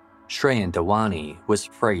dismissed, Shreen Dewani was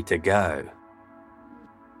free to go.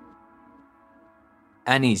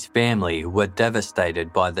 Anni's family were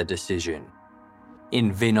devastated by the decision.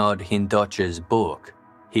 In Vinod Hindocha's book,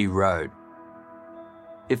 he wrote,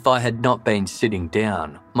 "If I had not been sitting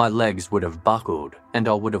down, my legs would have buckled and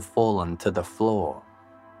I would have fallen to the floor.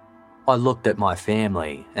 I looked at my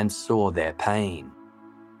family and saw their pain.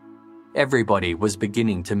 Everybody was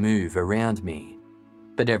beginning to move around me,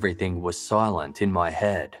 but everything was silent in my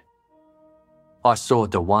head. I saw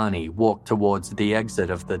Dewani walk towards the exit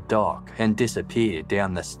of the dock and disappear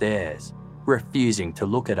down the stairs, refusing to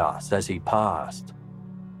look at us as he passed.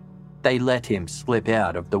 They let him slip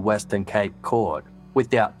out of the Western Cape court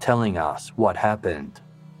without telling us what happened.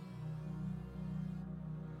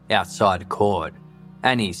 Outside court,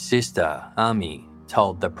 Anni's sister, Anni,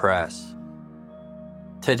 told the press,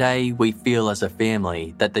 "Today we feel as a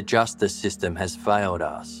family that the justice system has failed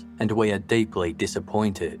us, and we are deeply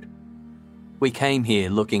disappointed. We came here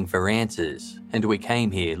looking for answers, and we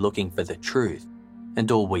came here looking for the truth,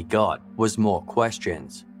 and all we got was more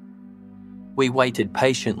questions. We waited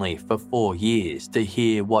patiently for 4 years to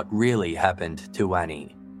hear what really happened to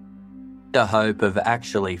Anni. The hope of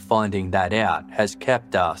actually finding that out has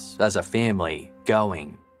kept us, as a family,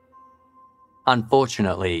 going.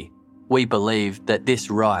 Unfortunately, we believe that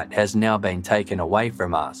this right has now been taken away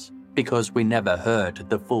from us because we never heard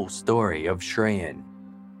the full story of Shreyan.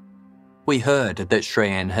 We heard that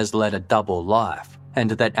Shreyan has led a double life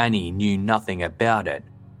and that Anni knew nothing about it,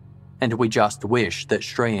 and we just wish that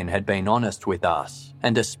Shreyan had been honest with us,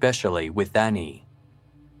 and especially with Anni.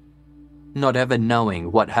 Not ever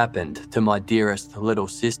knowing what happened to my dearest little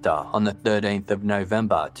sister on the 13th of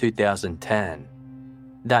November 2010,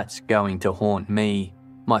 that's going to haunt me,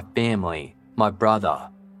 my family, my brother,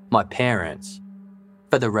 my parents,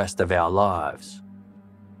 for the rest of our lives."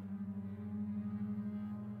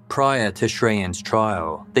 Prior to Shreyan's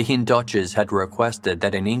trial, the Hindochas had requested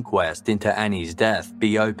that an inquest into Anni's death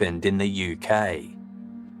be opened in the UK.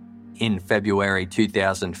 In February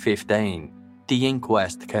 2015, the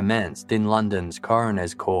inquest commenced in London's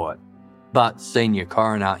Coroner's Court, but Senior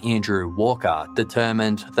Coroner Andrew Walker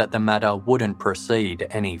determined that the matter wouldn't proceed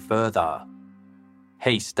any further.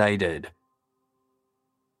 He stated,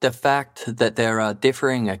 "The fact that there are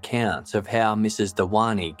differing accounts of how Mrs.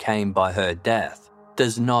 Dewani came by her death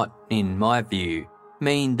does not, in my view,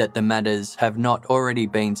 mean that the matters have not already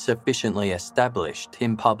been sufficiently established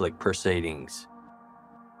in public proceedings."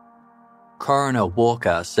 Coroner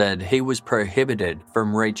Walker said he was prohibited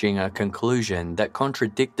from reaching a conclusion that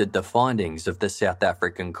contradicted the findings of the South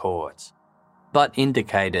African courts, but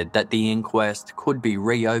indicated that the inquest could be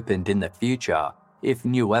reopened in the future if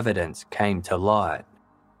new evidence came to light.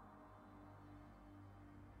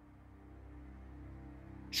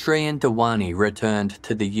 Shreyan Dewani returned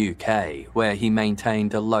to the UK, where he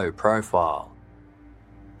maintained a low profile.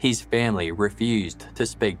 His family refused to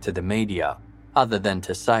speak to the media, other than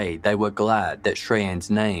to say they were glad that Shreyan's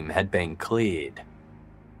name had been cleared.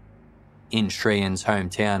 In Shreyan's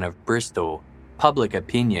hometown of Bristol, public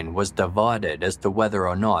opinion was divided as to whether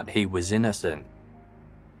or not he was innocent.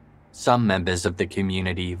 Some members of the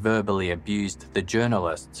community verbally abused the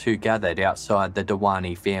journalists who gathered outside the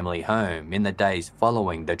Dewani family home in the days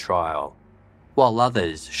following the trial, while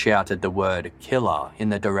others shouted the word "killer" in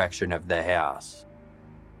the direction of the house.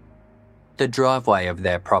 The driveway of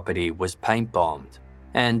their property was paint-bombed,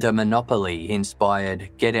 and a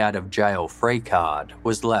Monopoly-inspired get-out-of-jail-free card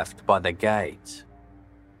was left by the gate.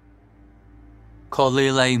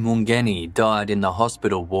 Kolile Mungeni died in the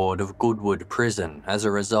hospital ward of Goodwood Prison as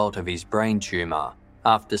a result of his brain tumour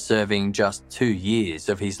after serving just 2 years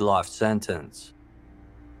of his life sentence.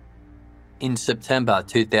 In September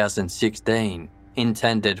 2016,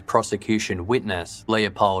 intended prosecution witness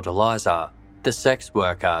Leopold Eliza, the sex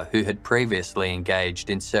worker who had previously engaged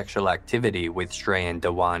in sexual activity with Shreyan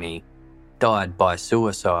Dewani, died by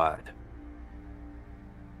suicide.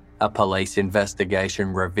 A police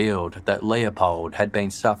investigation revealed that Leopold had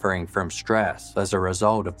been suffering from stress as a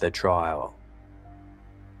result of the trial.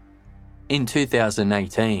 In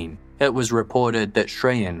 2018, it was reported that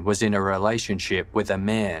Shreyan was in a relationship with a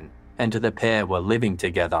man and the pair were living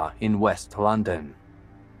together in West London.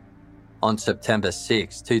 On September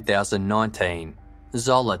 6, 2019,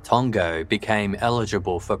 Zola Tongo became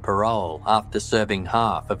eligible for parole after serving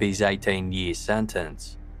half of his 18-year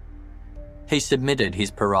sentence. He submitted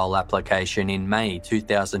his parole application in May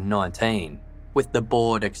 2019, with the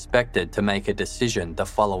board expected to make a decision the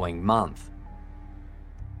following month.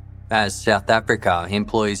 As South Africa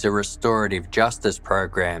employs a restorative justice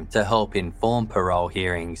program to help inform parole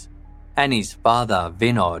hearings, Anni's father,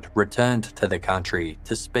 Vinod, returned to the country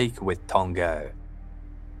to speak with Tongo.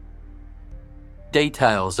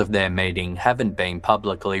 Details of their meeting haven't been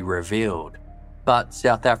publicly revealed, but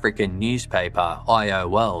South African newspaper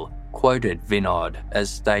IOL quoted Vinod as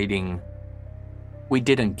stating, "We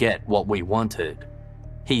didn't get what we wanted.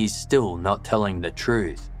 He's still not telling the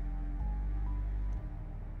truth."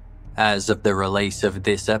 As of the release of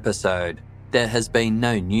this episode, there has been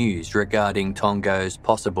no news regarding Tongo's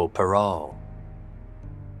possible parole.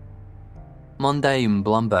 Monde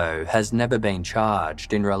Mblumbo has never been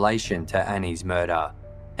charged in relation to Anni's murder,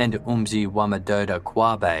 and Umzi Wamadoda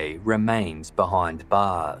Kwabe remains behind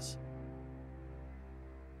bars.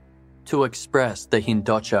 To express the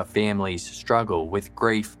Hindocha family's struggle with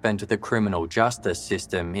grief and the criminal justice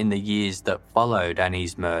system in the years that followed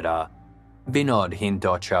Anni's murder, Vinod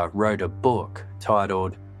Hindocha wrote a book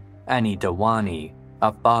titled Anni Dewani,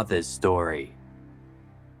 A Father's Story.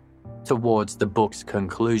 Towards the book's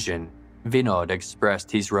conclusion, Vinod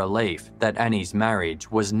expressed his relief that Anni's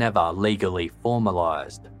marriage was never legally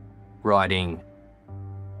formalised, writing,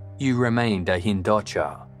 "You remained a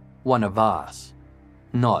Hindocha, one of us,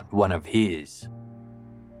 not one of his."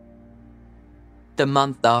 The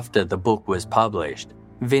month after the book was published,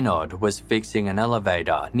 Vinod was fixing an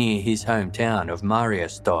elevator near his hometown of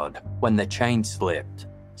Mariestad when the chain slipped,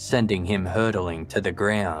 sending him hurtling to the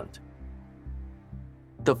ground.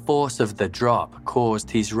 The force of the drop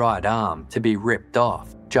caused his right arm to be ripped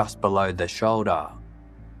off just below the shoulder.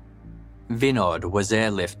 Vinod was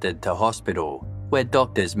airlifted to hospital, where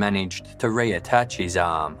doctors managed to reattach his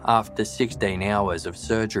arm after 16 hours of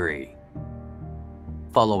surgery.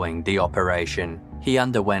 Following the operation, he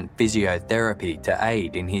underwent physiotherapy to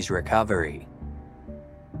aid in his recovery.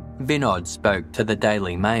 Vinod spoke to the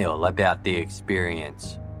Daily Mail about the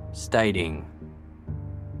experience, stating,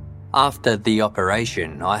 "After the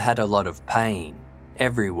operation, I had a lot of pain,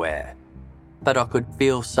 everywhere, but I could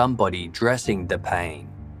feel somebody dressing the pain.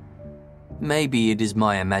 Maybe it is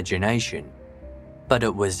my imagination, but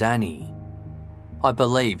it was Anni. I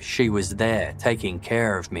believe she was there taking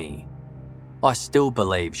care of me. I still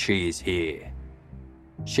believe she is here.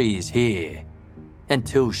 She is here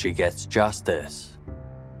until she gets justice."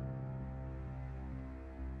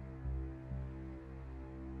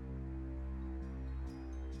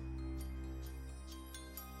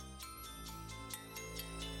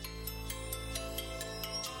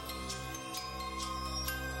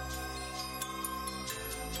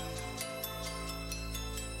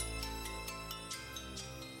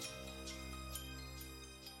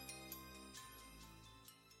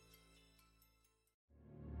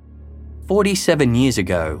 "47 years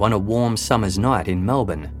ago, on a warm summer's night in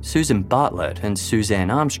Melbourne, Susan Bartlett and Suzanne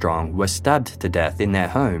Armstrong were stabbed to death in their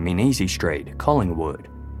home in Easy Street, Collingwood.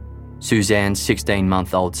 Suzanne's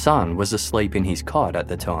 16-month-old son was asleep in his cot at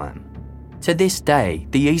the time. To this day,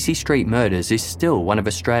 the Easy Street murders is still one of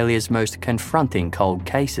Australia's most confronting cold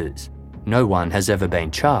cases. No one has ever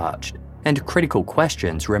been charged, and critical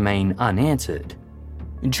questions remain unanswered.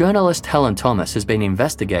 Journalist Helen Thomas has been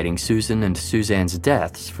investigating Susan and Suzanne's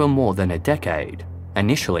deaths for more than a decade,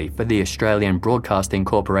 initially for the Australian Broadcasting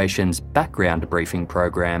Corporation's background briefing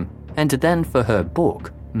program, and then for her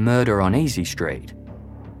book, Murder on Easy Street.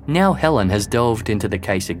 Now Helen has delved into the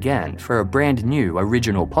case again for a brand new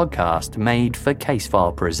original podcast made for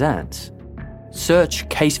Casefile Presents. Search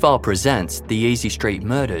Casefile Presents The Easy Street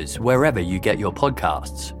Murders wherever you get your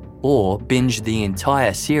podcasts, or binge the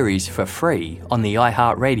entire series for free on the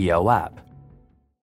iHeartRadio app.